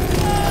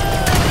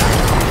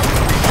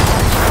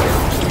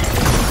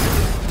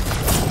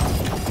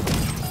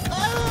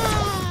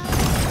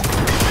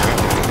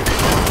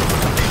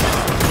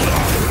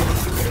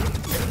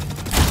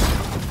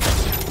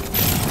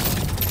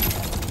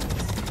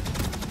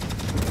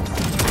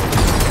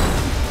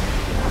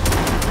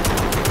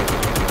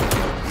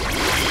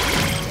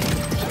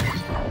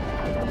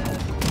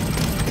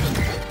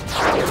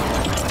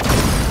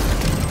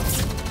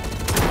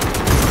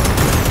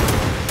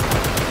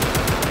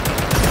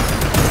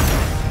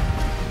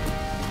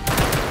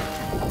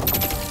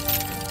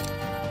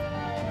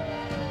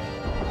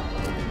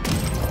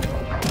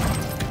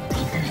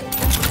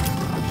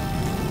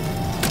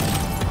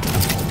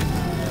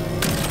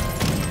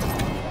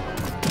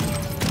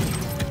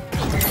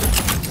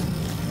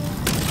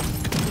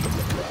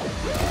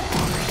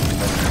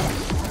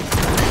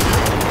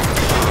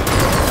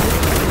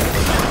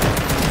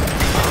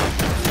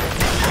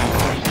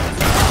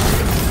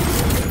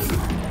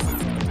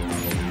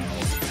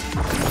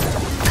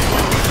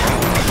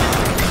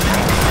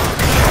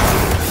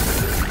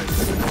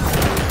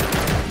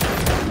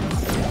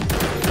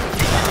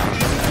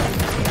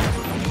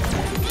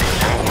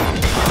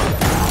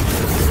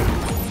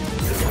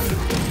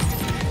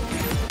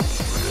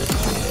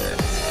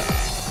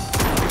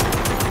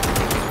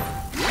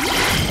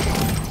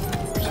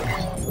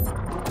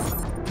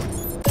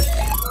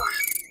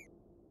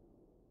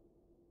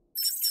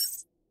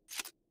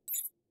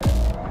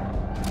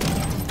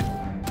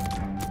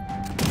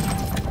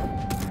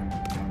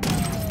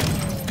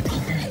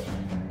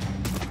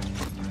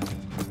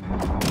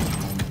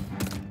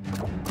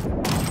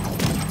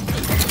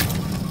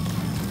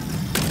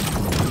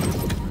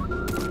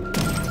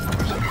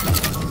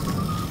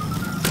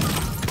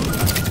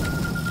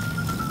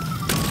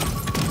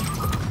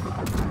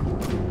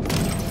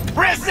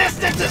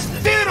 Resistance is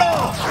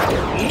futile!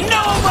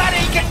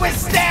 Nobody can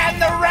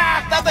withstand the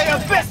wrath of the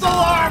Abyssal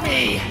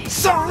Army!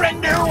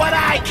 Surrender what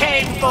I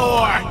came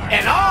for,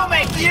 and I'll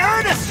make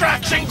your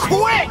destruction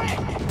quick!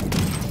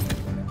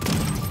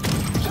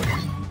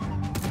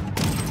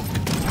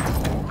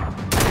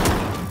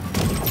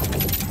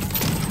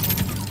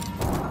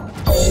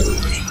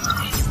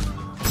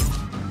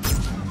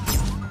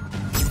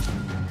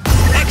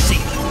 Exy,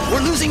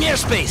 we're losing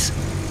airspace.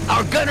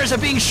 Our gunners are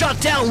being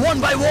shot down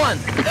one by one.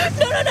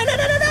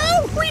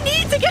 No! We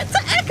need to get to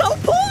Echo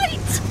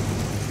Point!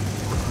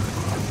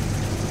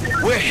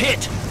 We're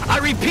hit. I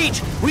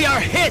repeat, we are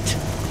hit.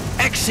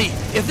 Exy,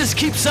 if this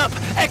keeps up,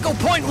 Echo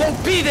Point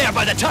won't be there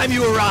by the time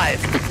you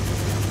arrive.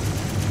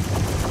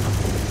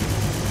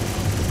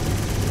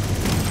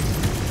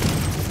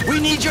 We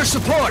need your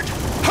support.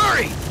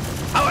 Hurry!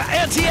 Our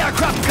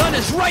anti-aircraft gun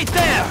is right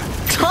there.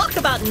 Talk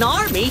about an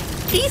army!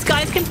 These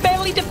guys can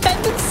barely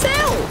defend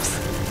themselves!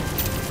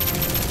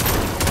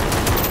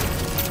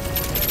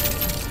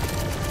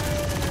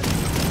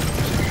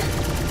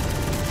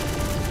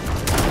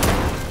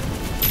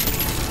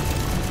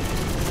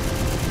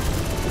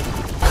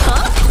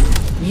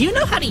 You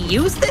know how to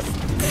use this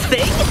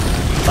thing?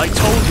 I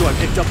told you I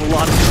picked up a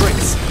lot of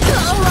tricks.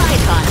 All right,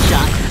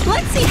 Hotshot.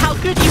 Let's see how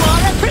good you are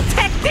at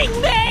protecting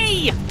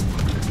me!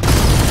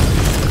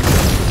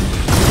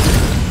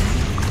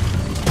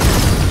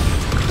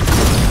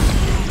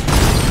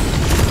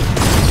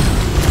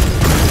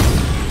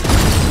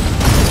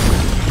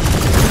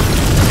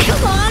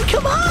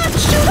 Come on!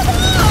 Shoot them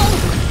all!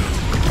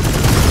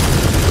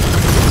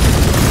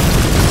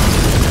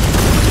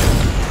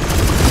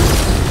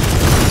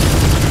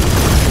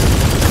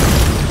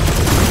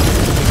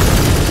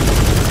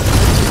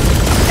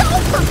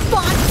 For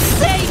fuck's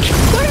sake!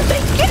 Where did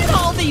they get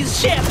all these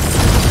ships?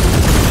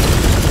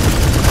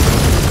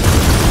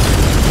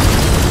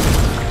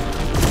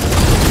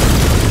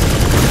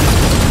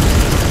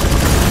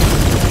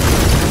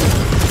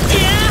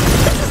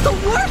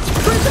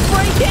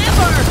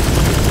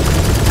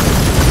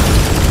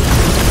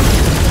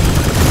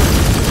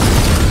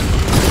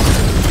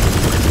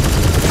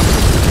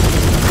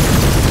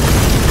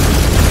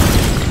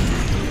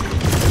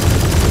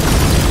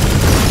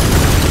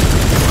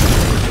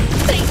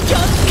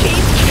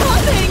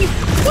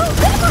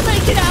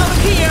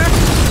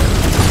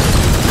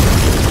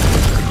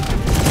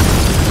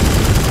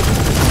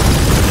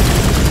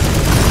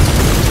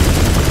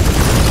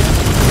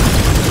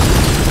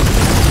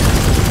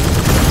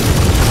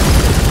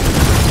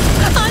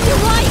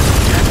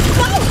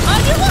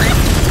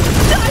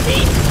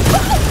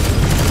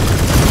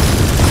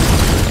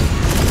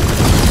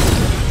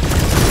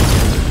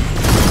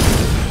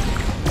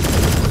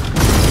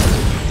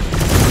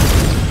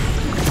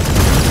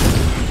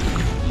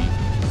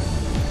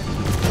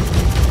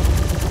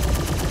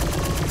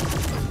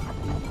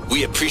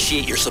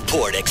 appreciate your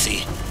support,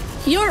 Exy.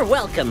 You're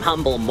welcome,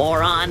 humble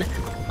moron.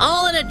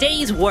 All in a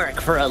day's work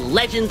for a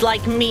legend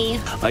like me.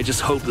 I just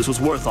hope this was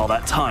worth all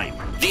that time.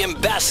 The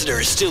Ambassador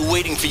is still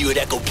waiting for you at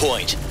Echo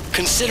Point.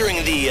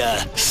 Considering the,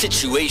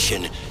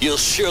 situation, you'll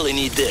surely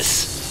need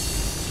this.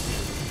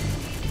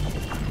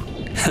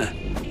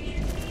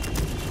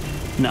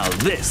 Now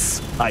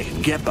this, I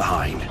can get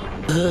behind.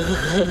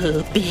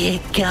 Ooh,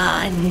 big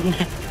gun.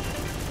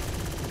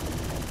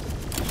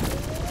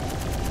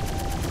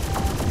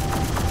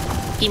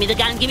 Give me the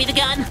gun, give me the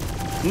gun.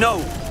 No,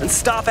 and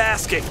stop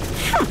asking.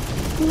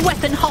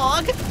 Weapon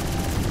hog.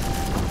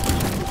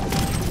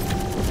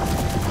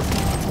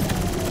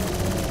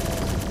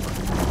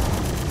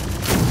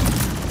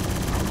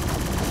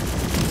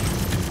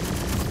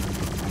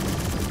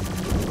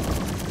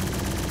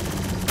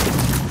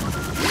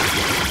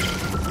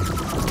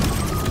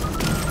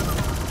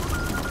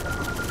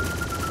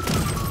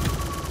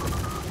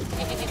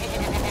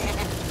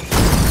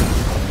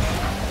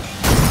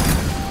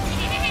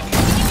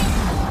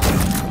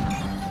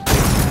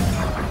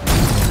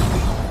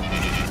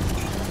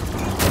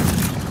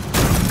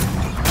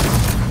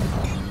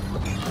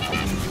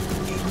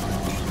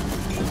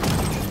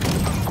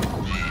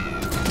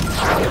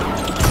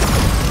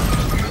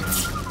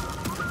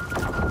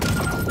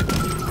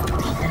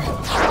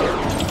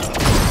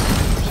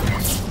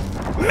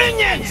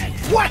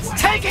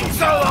 What's taking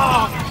so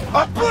long?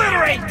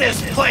 Obliterate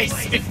this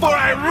place before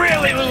I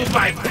really lose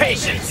my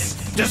patience.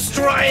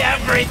 Destroy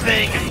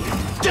everything.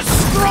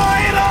 Destroy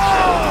it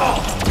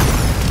all!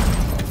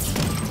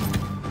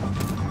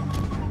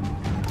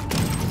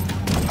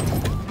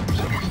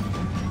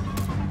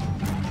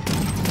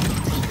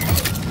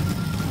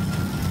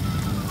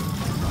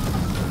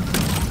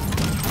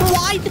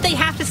 Why did they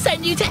have to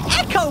send you to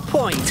Echo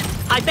Point?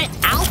 I bet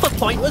Alpha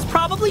Point was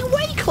probably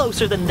way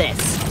closer than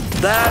this.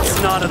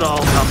 That's not at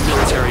all how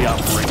military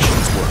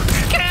operations work.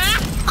 Gah!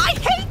 I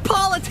hate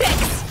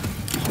politics!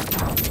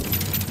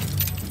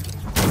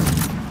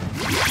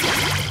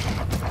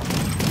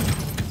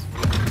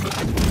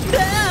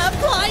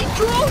 Flying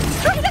drone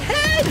straight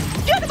ahead!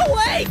 Get him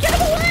away! Get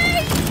him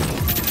away!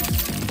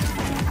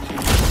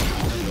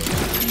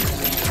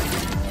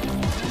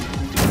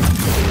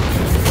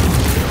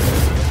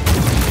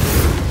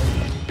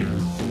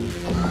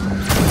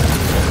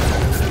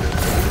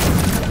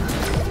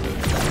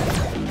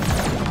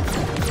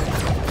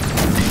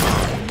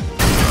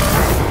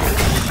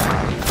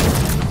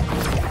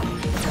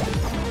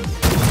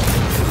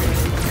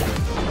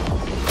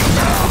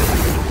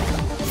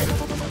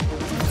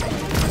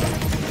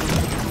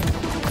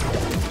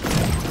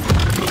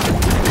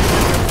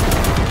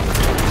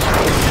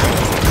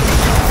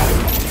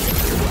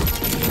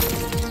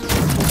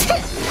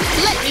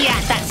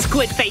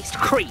 Squid-faced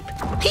creep.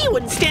 He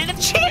wouldn't stand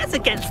a chance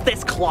against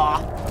this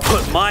claw.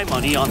 Put my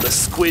money on the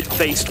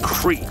squid-faced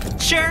creep.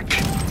 Jerk.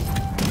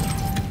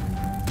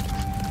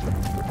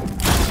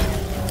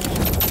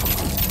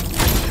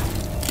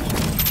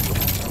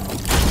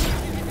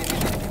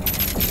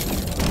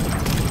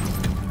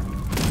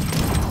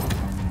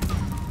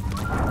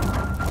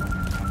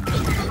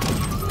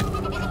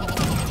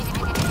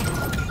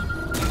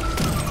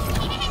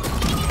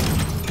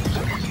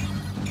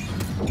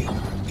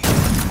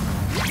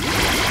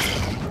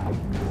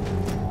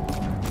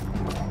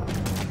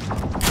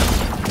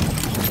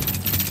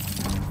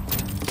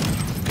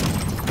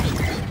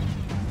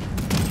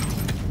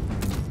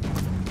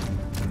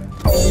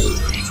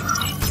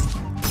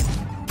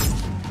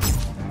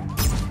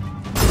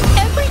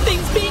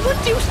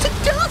 Reduced to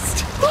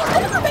dust! We'll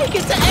never make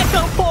it to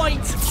Echo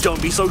Point!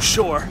 Don't be so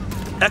sure.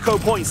 Echo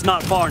Point's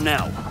not far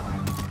now.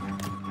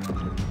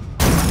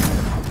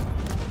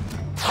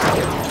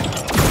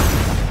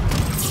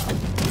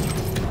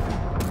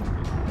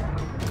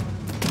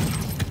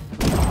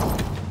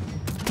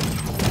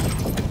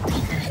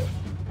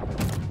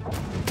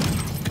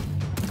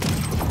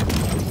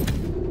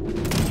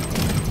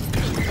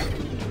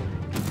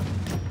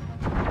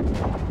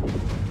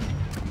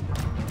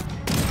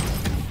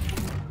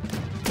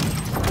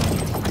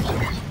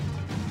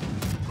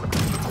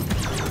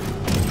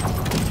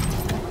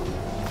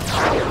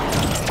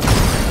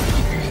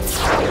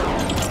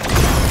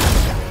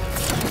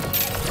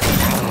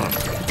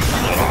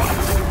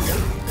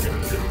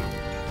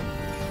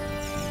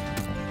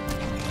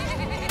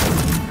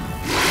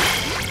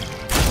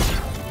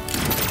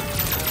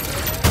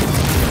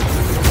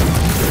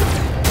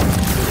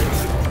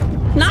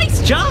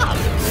 Nice job!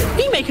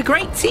 We make a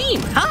great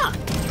team, huh?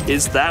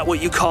 Is that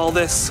what you call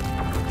this?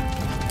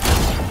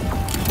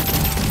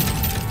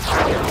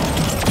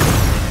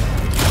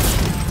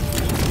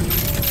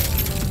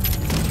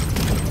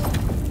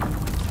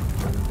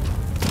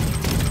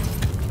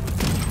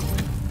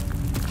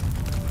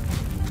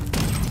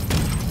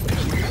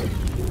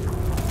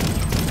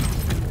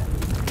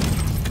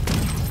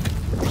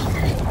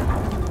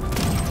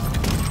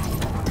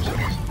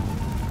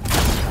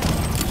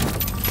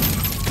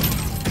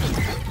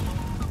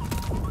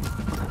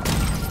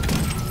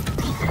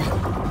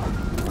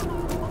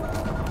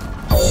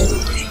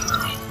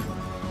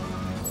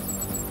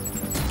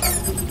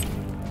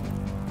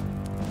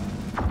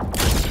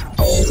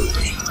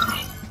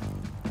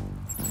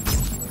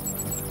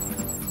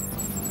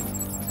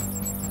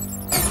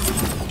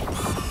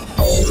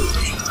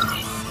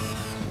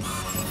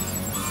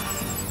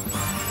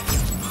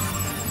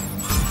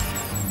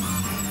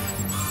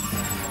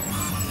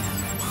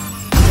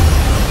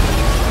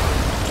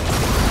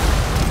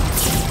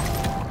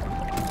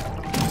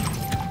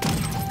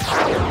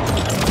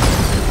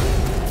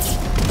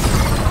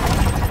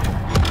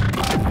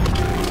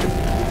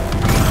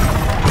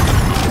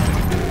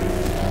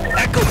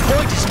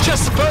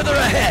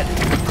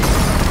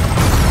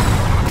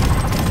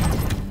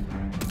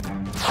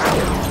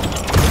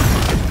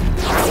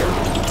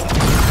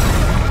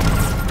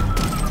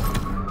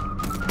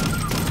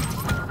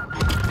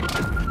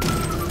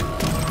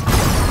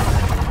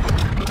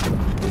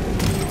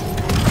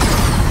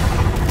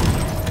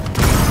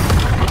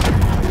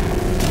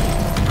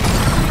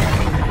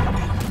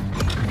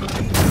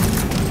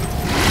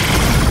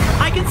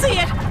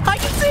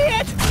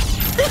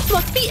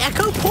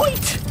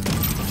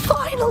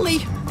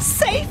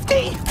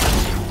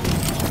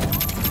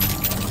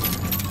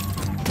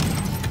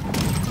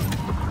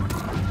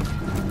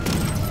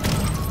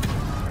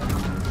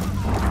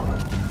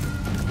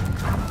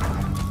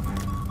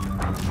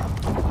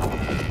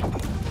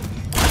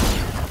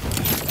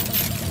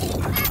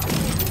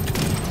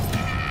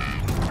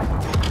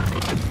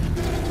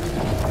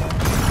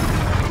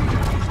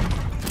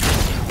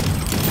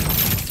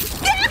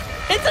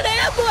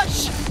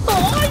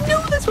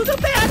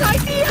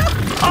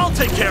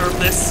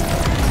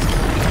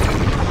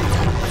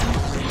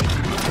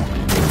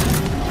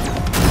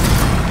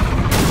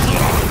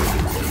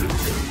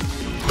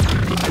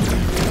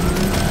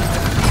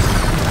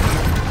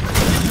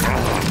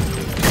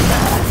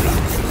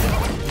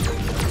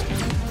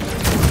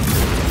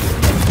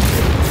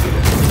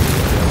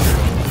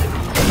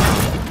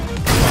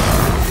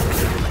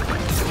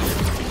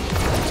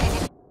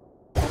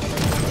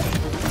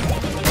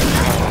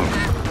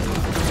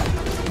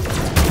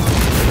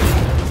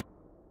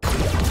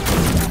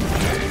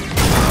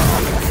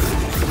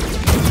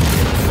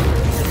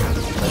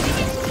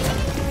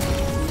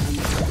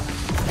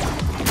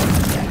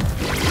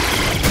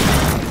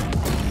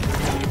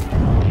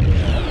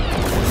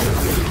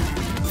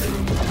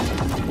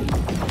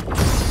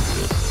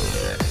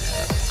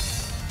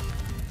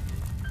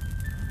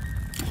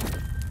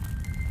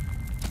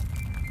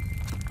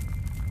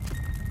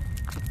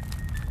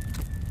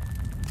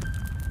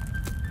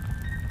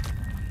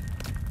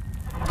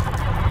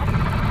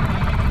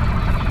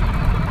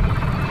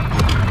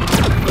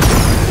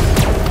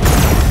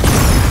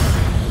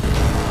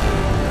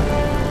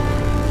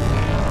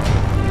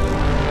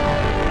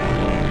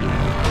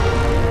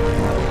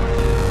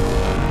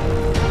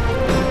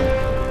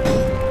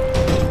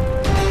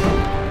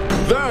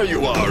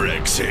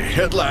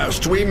 at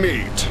last we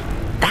meet.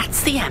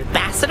 That's the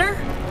ambassador?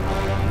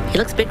 He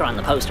looks bigger on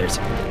the posters.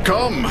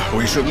 Come,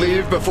 we should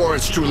leave before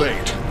it's too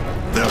late.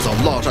 There's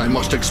a lot I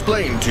must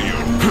explain to you.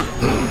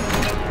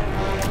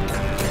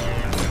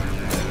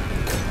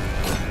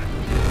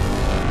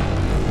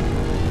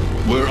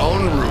 We're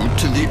en route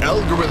to the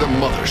algorithm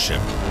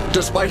mothership.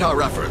 Despite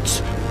our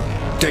efforts,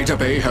 Data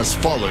Bay has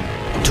fallen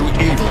to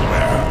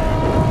Evilware.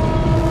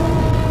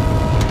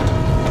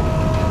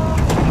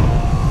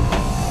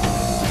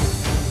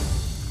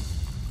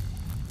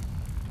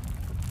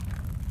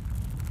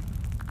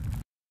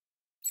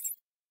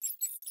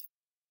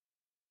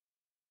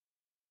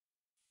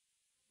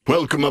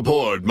 Welcome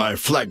aboard, my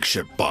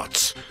flagship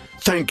bots.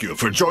 Thank you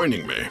for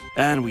joining me.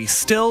 And we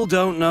still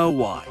don't know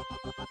why.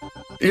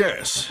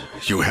 Yes,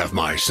 you have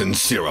my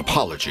sincere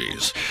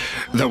apologies.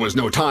 There was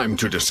no time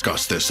to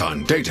discuss this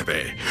on Data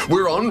Bay.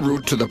 We're en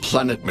route to the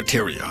planet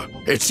Materia.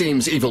 It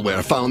seems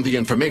Evilware found the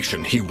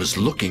information he was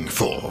looking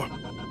for.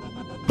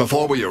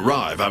 Before we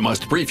arrive, I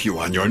must brief you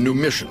on your new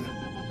mission.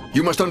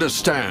 You must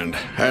understand,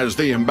 as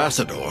the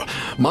ambassador,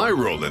 my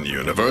role in the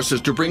universe is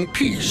to bring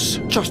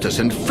peace, justice,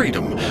 and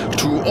freedom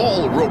to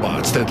all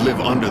robots that live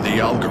under the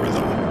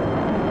algorithm.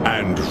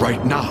 And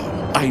right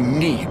now, I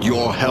need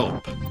your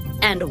help.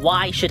 And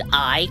why should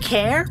I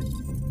care?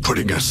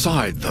 Putting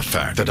aside the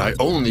fact that I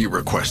only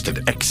requested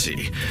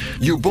Exi,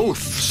 you both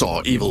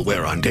saw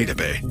Evilware on Data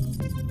Bay.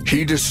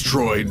 He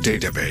destroyed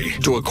Data Bay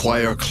to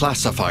acquire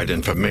classified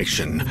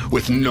information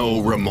with no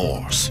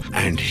remorse,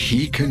 and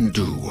he can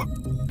do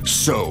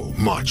so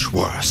much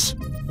worse.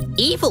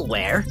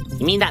 Evilware?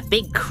 You mean that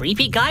big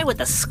creepy guy with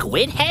the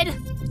squid head?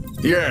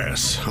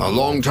 Yes, a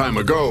long time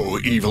ago,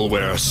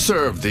 Evilware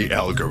served the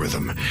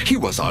algorithm. He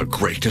was our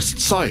greatest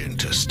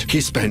scientist.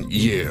 He spent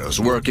years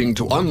working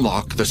to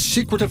unlock the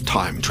secret of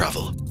time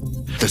travel.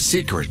 The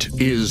secret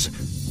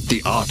is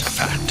the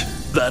artifact.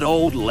 That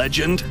old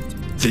legend?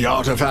 The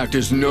artifact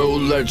is no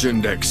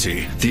legend,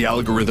 Exi. The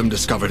algorithm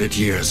discovered it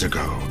years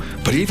ago.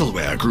 But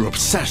Evilware grew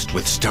obsessed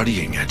with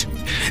studying it.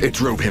 It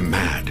drove him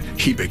mad.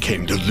 He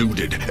became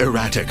deluded,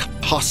 erratic,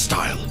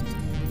 hostile.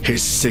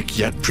 His sick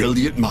yet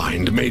brilliant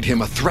mind made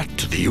him a threat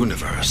to the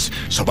universe.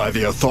 So by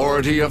the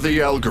authority of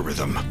the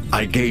algorithm,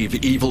 I gave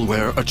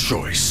Evilware a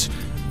choice.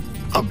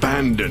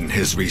 Abandon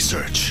his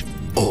research,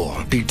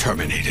 or be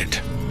terminated.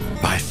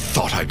 I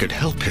thought I could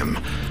help him,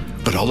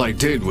 but all I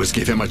did was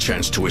give him a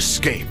chance to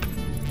escape.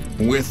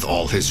 With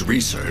all his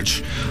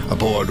research,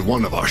 aboard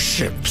one of our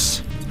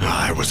ships.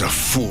 I was a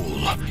fool.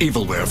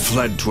 Evilware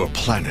fled to a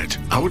planet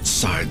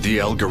outside the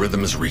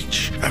algorithm's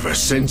reach. Ever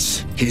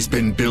since, he's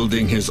been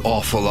building his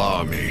awful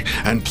army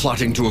and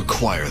plotting to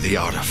acquire the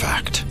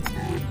artifact.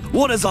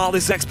 What does all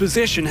this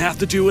exposition have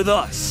to do with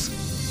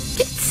us?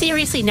 Did it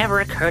seriously never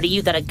occur to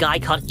you that a guy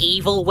called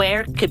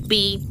Evilware could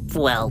be,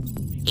 well,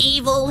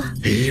 evil?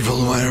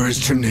 Evilware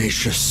is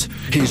tenacious.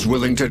 He's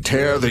willing to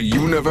tear the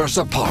universe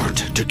apart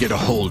to get a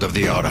hold of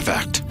the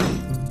artifact.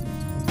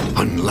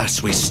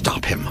 Unless we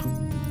stop him.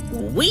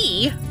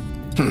 We?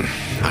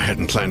 I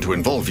hadn't planned to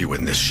involve you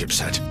in this ship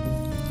set.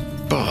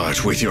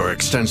 But with your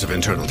extensive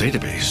internal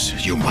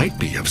database, you might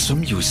be of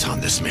some use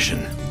on this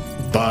mission.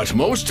 But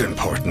most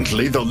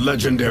importantly, the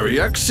legendary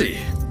Exi.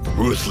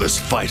 Ruthless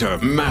fighter,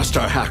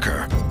 master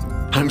hacker.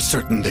 I'm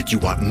certain that you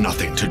want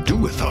nothing to do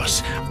with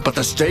us, but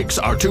the stakes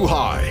are too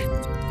high.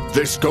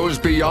 This goes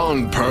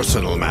beyond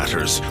personal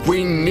matters.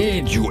 We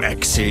need you,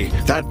 Exi.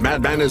 That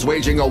madman is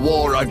waging a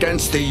war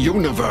against the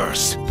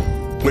universe.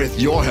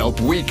 With your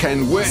help, we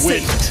can win.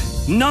 Wait!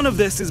 None of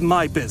this is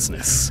my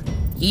business.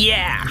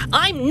 Yeah,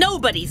 I'm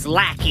nobody's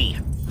lackey.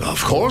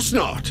 Of course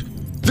not.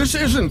 This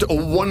isn't a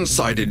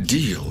one-sided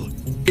deal.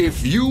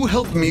 If you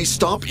help me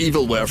stop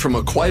Evilware from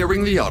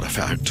acquiring the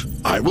artifact,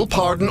 I will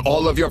pardon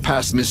all of your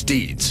past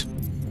misdeeds.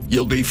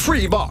 You'll be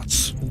free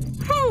bots.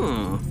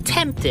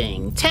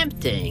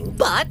 Tempting.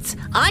 But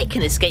I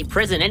can escape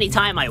prison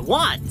anytime I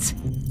want.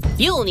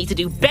 You'll need to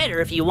do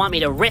better if you want me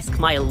to risk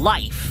my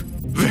life.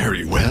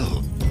 Very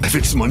well. If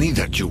it's money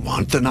that you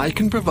want, then I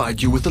can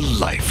provide you with a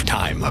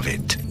lifetime of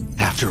it.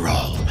 After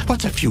all,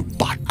 what's a few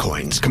bot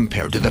coins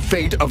compared to the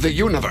fate of the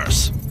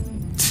universe?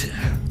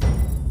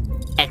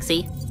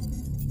 Exi,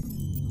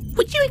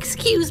 would you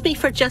excuse me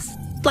for just,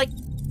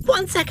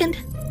 1 second?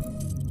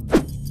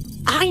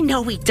 I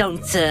know we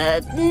don't,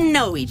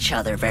 know each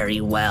other very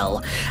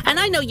well, and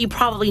I know you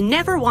probably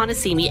never want to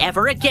see me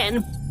ever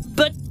again,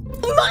 but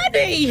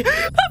money!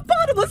 A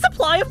bottomless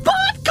supply of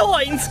bot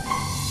coins!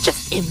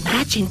 Just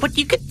imagine what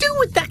you could do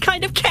with that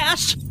kind of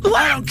cash!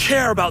 I don't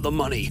care about the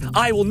money.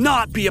 I will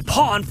not be a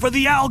pawn for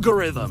the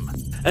algorithm.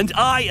 And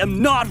I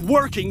am not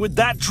working with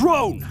that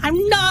drone.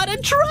 I'm not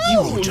a drone!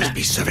 You won't just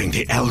be serving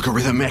the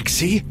algorithm,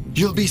 Exi.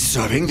 You'll be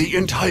serving the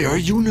entire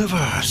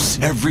universe.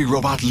 Every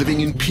robot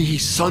living in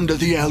peace under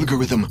the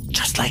algorithm.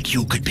 Just like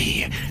you could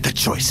be. The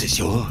choice is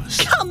yours.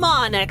 Come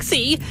on,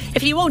 Exi.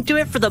 If you won't do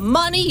it for the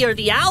money or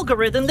the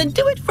algorithm, then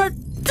do it for,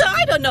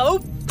 I don't know,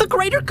 the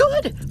greater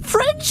good.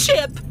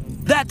 Friendship.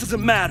 That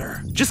doesn't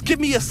matter. Just give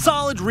me a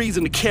solid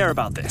reason to care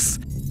about this.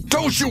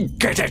 Don't you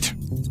get it?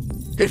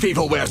 If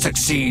Evilware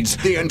succeeds,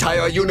 the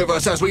entire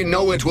universe as we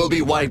know it will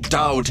be wiped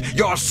out,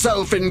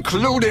 yourself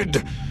included.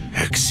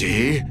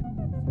 Exy,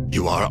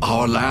 you are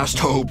our last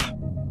hope.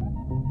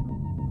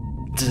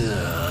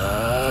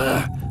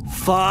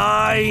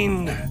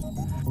 Fine.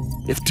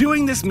 If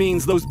doing this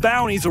means those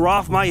bounties are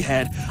off my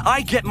head,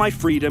 I get my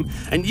freedom,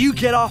 and you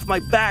get off my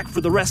back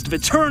for the rest of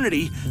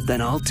eternity, then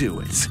I'll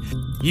do it.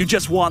 You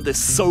just want this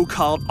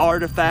so-called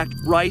artifact,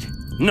 right?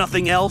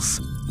 Nothing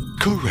else?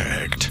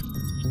 Correct.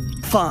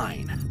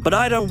 Fine, but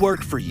I don't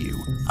work for you.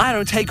 I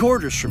don't take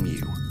orders from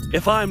you.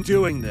 If I'm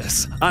doing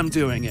this, I'm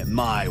doing it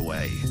my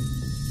way.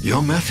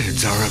 Your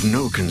methods are of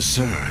no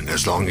concern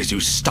as long as you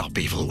stop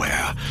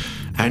Evilware.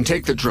 And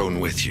take the drone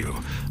with you.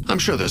 I'm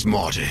sure there's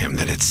more to him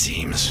than it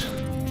seems.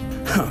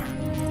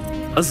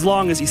 As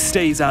long as he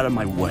stays out of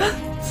my way.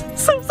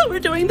 So we're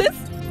doing this?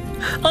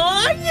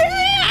 Oh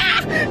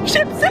yeah!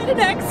 Chipset and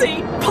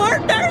Exy,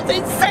 partners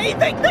in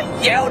saving the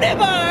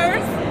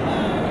universe!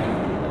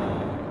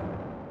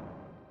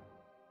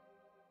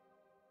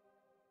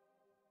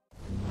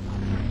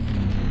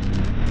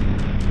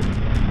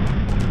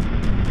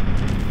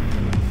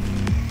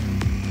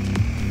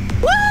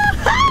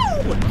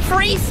 Woohoo!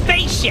 Free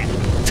spaceship!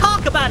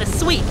 Talk about a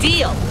sweet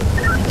deal!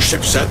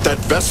 Chipset, that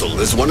vessel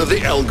is one of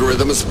the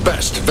algorithm's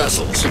best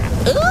vessels.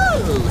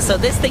 Ooh, so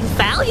this thing's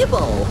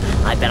valuable.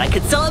 I bet I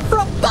could sell it for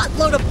a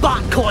buttload of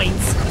bot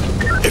coins.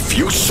 If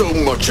you so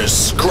much as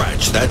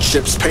scratch that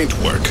ship's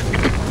paintwork...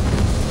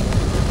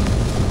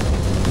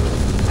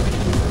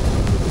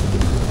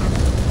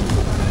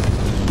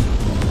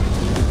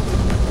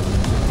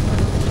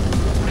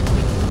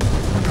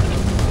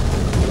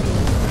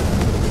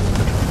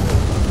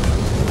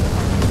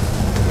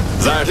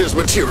 That is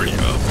materia.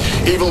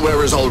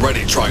 Evilware is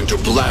already trying to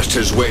blast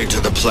his way to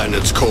the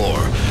planet's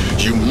core.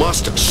 You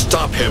must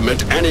stop him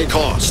at any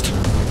cost.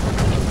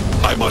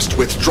 I must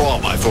withdraw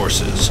my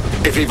forces.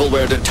 If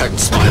Evilware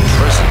detects my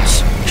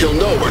presence, he'll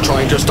know we're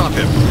trying to stop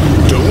him.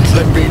 Don't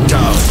let me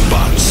down,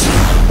 bots.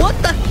 What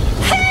the?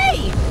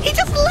 Hey! He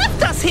just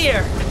left us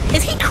here!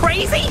 Is he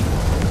crazy?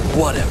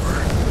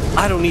 Whatever.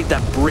 I don't need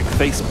that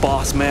brick-faced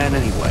boss man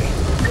anyway.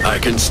 I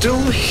can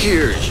still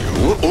hear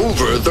you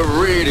over the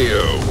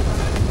radio.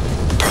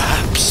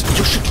 Perhaps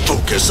you should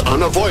focus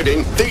on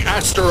avoiding the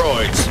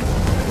asteroids.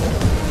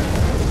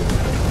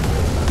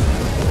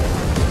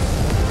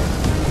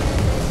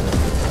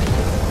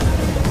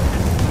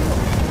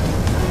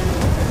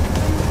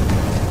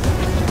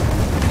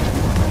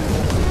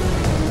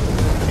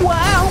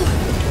 Wow!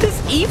 This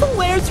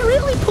Evilware's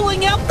really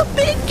pulling out the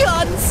big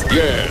guns!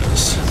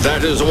 Yes,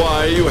 that is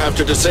why you have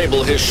to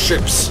disable his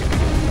ships.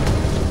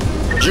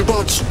 You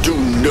bots do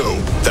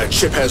know that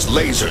ship has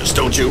lasers,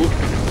 don't you?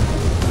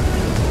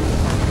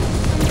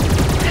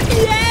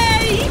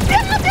 Yay!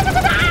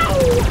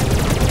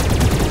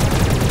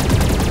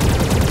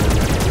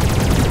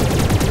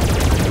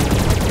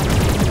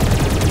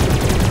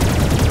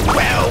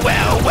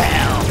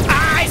 Well,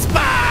 I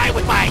spy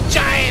with my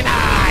giant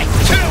eye.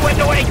 2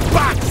 annoying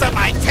box on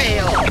my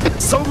tail.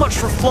 So much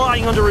for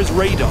flying under his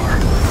radar.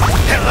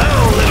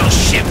 Hello, little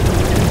ship.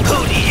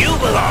 Who do you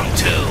belong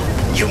to?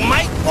 You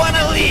might want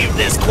to leave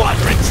this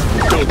quadrant.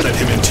 Don't let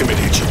him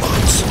intimidate you,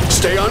 bots.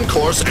 Stay on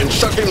course and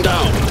shut him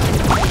down.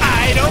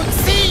 I don't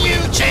see you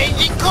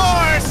changing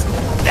course.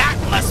 That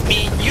must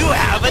mean you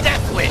have a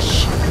death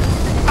wish.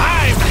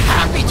 I'm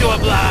happy to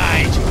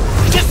oblige.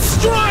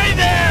 Destroy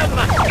them!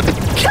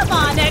 Come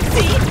on,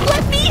 Exy!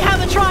 Let me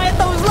have a try at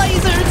those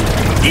lasers!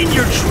 In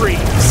your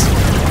dreams.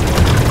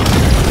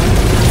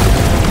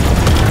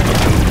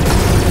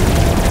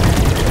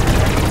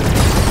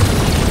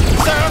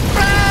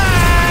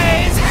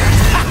 Surprise!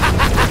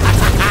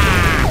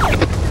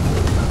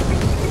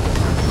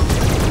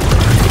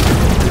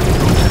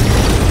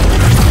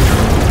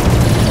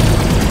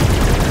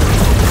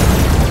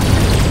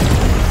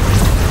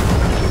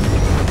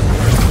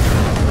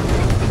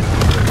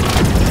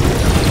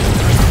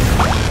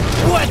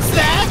 What's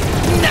that?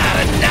 Not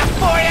enough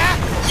for ya?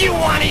 You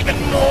want even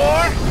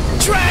more?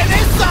 Try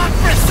this on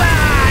for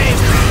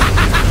size!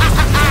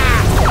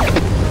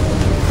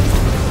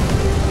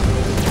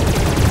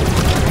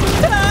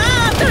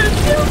 There's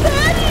too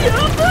many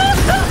of them!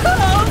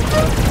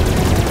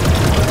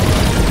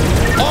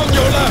 On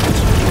your left!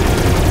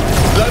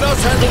 Let us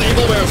handle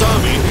Evilware's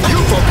army. You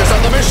focus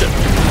on the mission.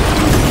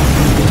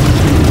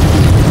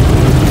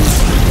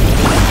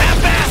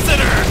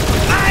 Ambassador!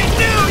 I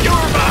knew you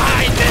were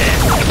behind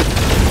this!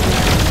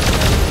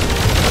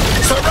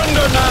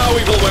 Surrender now,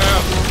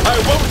 Evilware. I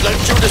won't let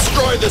you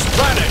destroy this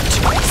planet.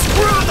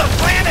 Screw the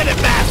planet,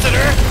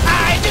 Ambassador!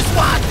 I just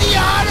want the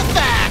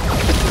artifact!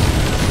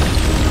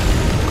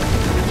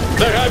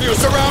 They have you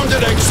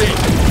surrounded, Exy.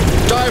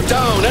 Dive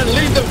down and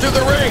lead them through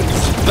the rings.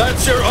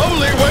 That's your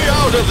only way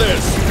out of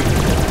this.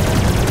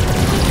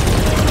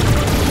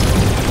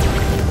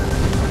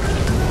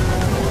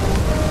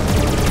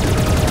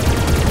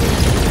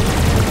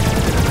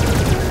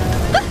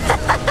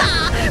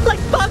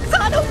 Like bugs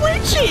on a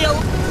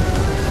windshield!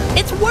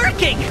 It's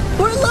working!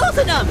 We're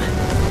losing them!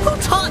 Who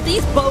taught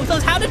these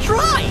bozos how to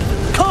drive?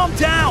 Calm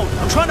down!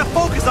 I'm trying to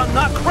focus on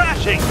not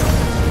crashing!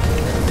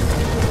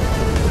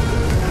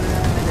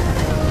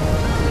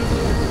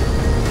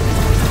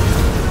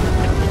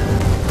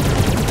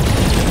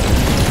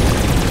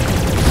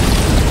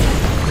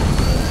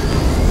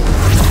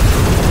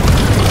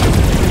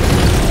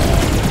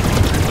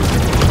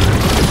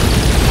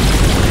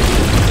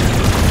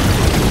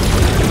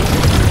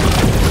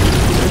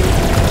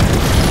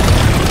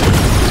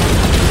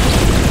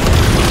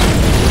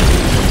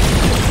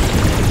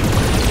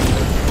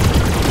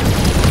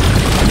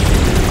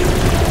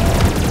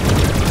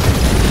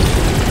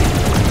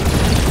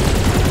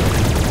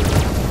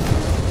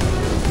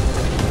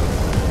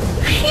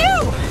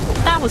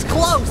 Was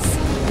close.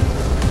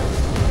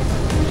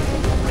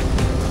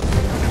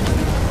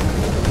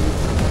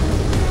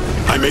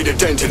 I made a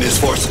dent in his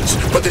forces,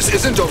 but this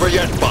isn't over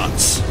yet,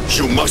 bots.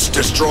 You must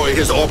destroy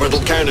his orbital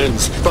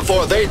cannons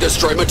before they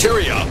destroy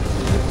materia.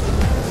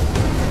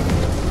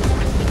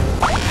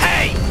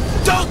 Hey!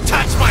 Don't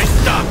touch my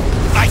stuff!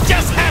 I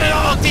just had it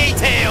all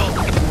detailed!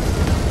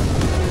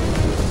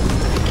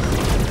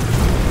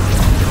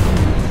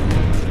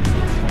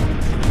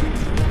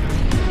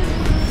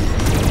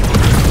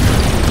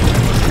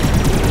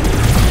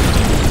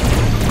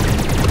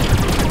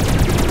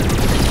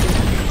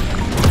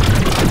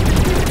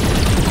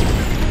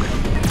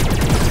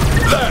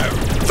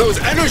 Those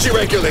energy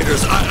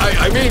regulators,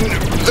 I mean,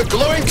 the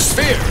glowing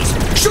spheres.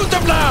 Shoot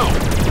them now!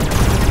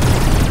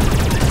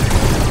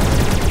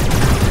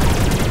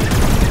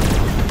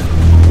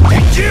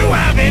 Do you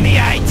have any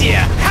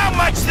idea how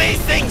much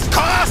these things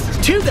cost?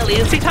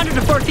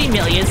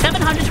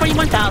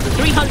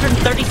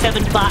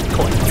 2,614,721,337 bot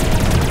coins.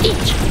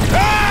 Each.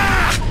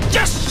 Ah!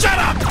 Just shut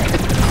up!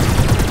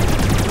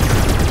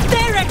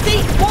 There,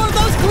 Exy! More of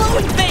those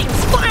glowing things!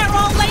 Fire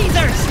all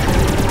lasers!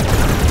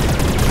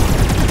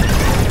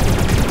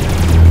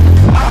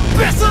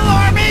 Abyssal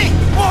army?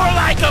 More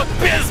like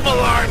abysmal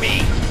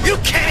army! You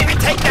can't even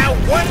take down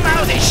one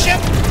lousy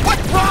ship?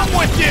 What's wrong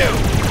with you?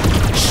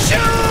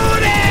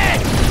 Shoot it!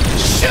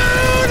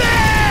 Shoot it!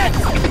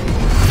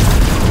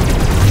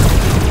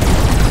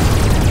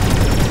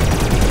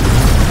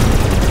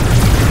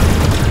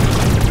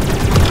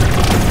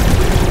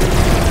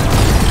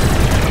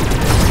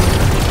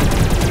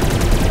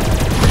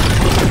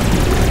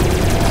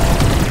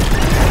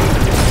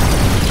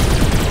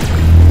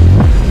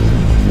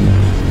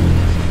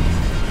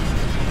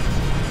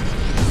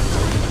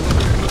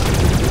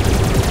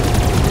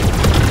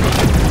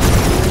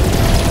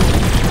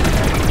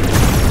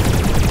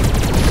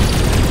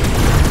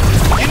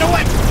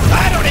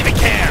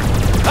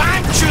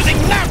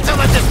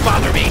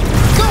 Bother me!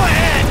 Go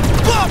ahead!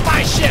 Blow up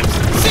my ships!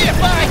 See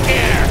if I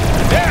care!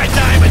 They're a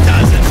dime a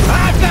dozen!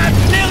 I've got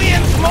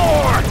millions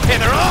more! And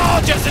they're all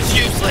just as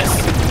useless!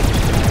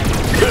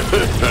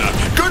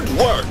 Good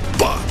work,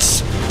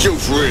 bots!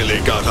 You've really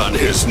got on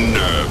his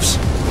nerves.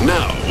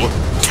 Now,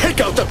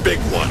 take out the big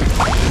one!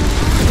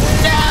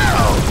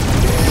 No!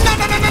 No,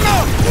 no, no, no,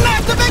 no!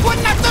 Not the big one!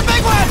 Not the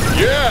big one!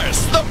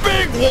 Yes, the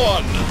big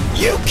one!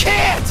 You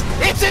can't!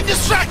 It's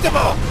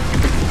indestructible!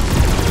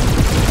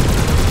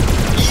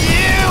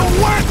 You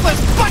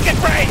worthless bucket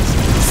brains!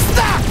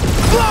 Stop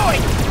blowing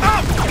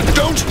up!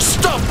 Don't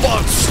stop,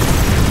 bots!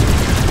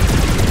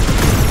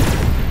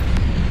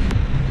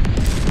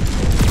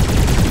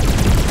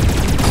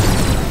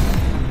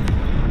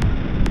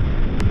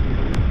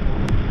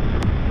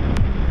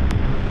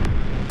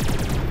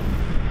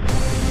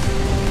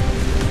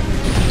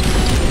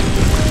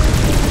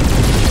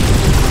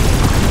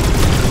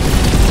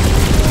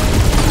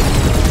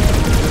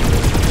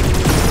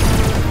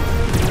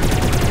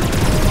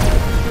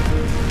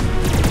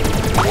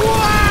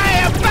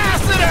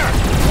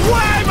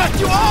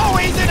 You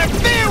always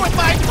interfere with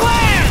my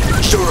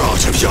plans! You're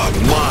out of your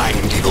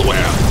mind,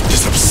 Evilware.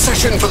 This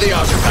obsession for the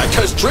artifact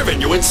has driven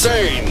you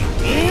insane.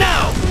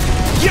 No!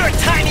 Your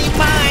tiny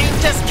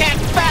mind just can't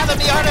fathom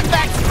the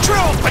artifact's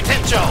true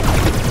potential!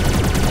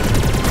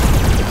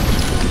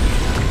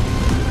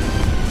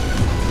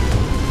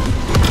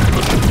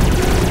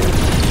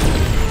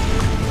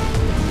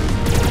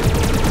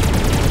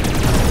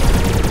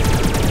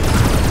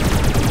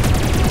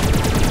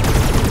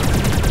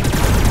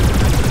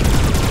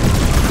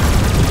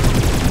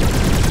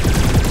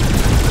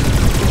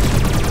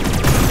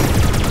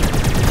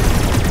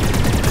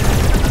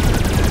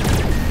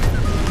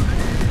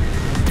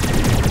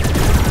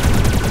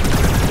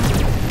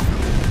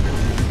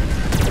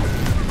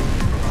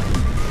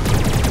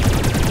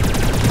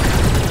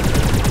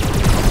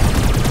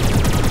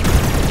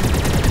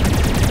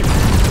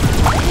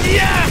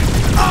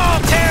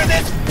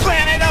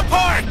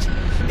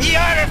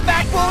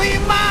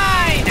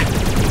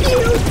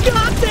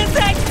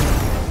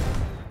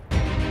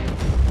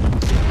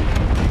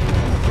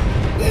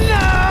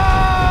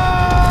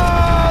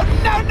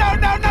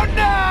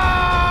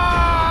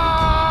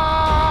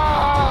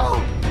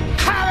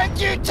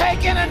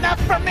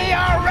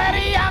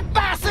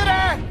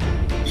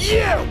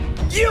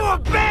 You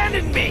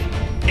abandoned me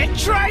and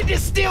tried to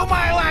steal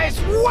my life's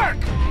work,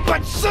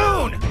 but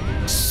soon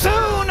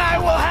Soon I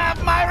will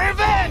have my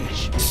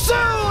revenge!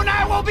 Soon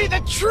I will be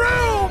the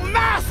true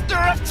master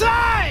of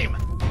time!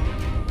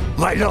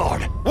 My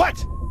lord.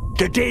 What?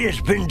 The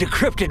data's been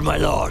decrypted, my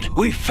lord.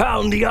 We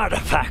found the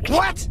artifact.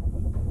 What?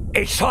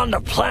 It's on the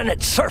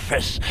planet's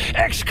surface.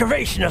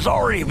 Excavation has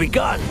already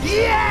begun.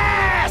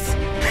 Yes!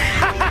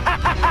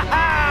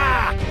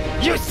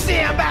 You see,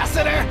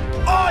 Ambassador?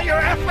 All your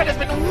effort has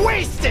been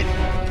wasted!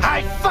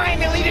 I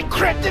finally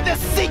decrypted the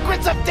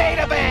secrets of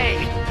Data Bay!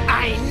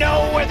 I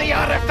know where the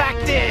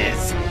artifact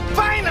is!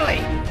 Finally!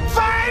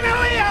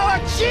 Finally,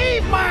 I'll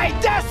achieve my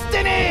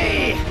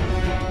destiny!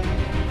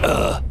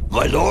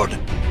 My lord,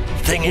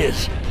 thing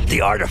is, the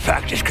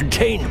artifact is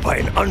contained by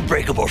an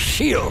unbreakable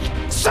shield.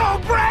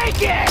 So break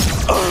it!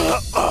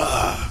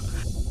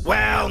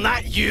 Well,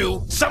 not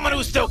you. Someone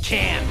who still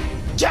can.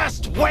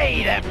 Just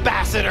wait,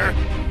 Ambassador.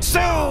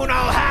 Soon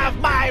I'll have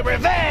my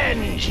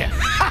revenge!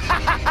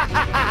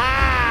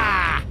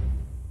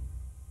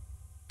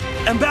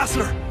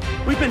 Ambassador,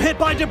 we've been hit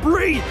by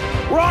debris.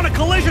 We're on a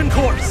collision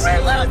course. We're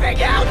losing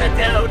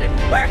altitude!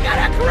 We're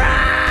gonna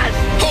crash!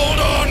 Hold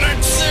on,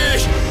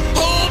 Nancy!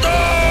 Hold on!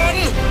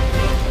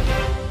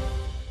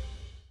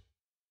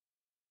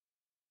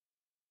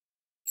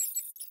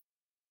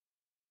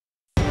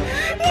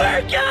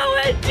 We're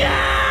going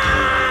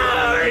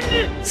down!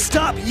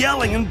 Stop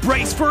yelling and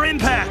brace for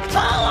impact. Pull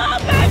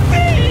up and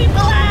be,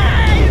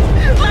 please!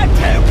 I'm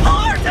too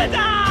poor to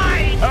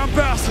die!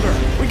 Ambassador,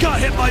 we got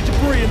hit by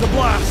debris in the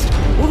blast.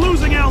 We're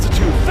losing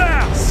altitude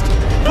fast.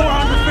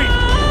 400 feet,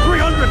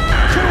 300,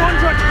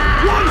 200,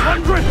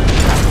 100.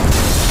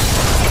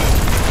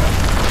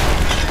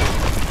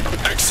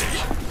 Exy.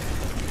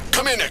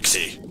 Come in,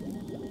 Exy.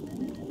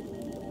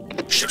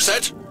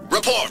 Shipset,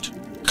 report.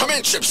 Come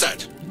in,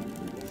 Shipset.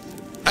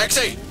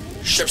 Exy,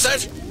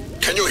 Shipset,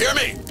 can you hear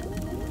me?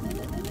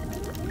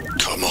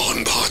 Come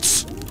on,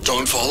 bots.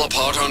 Don't fall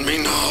apart on me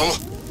now.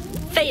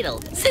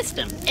 Fatal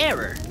system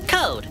error.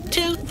 Code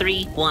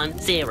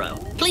 2310.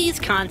 Please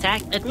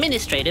contact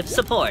administrative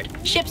support.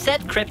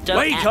 Shipset crypto.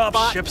 Wake up,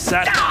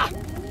 Shipset. Ah!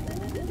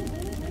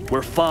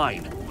 We're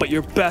fine, but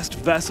your best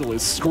vessel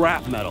is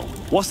scrap metal.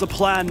 What's the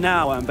plan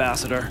now,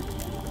 Ambassador?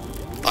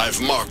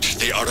 I've marked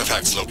the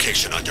artifact's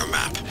location on your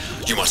map.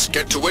 You must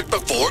get to it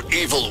before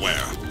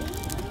Evilware.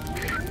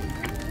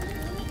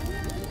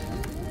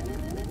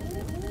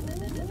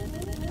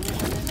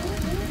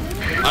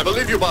 I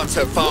believe you bots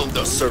have found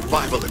the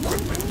survival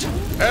equipment.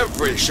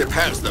 Every ship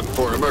has them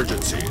for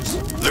emergencies.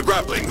 The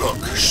grappling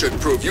hook should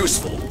prove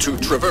useful to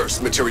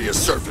traverse Materia's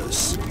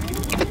surface.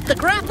 The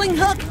grappling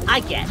hook, I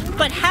get.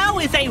 But how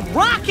is a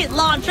rocket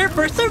launcher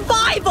for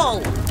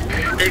survival?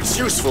 It's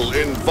useful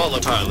in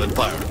volatile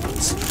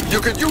environments.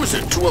 You could use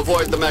it to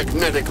avoid the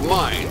magnetic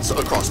mines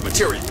across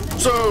Materia.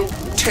 So,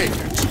 take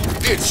it.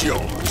 It's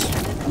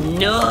yours.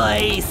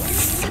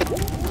 Nice!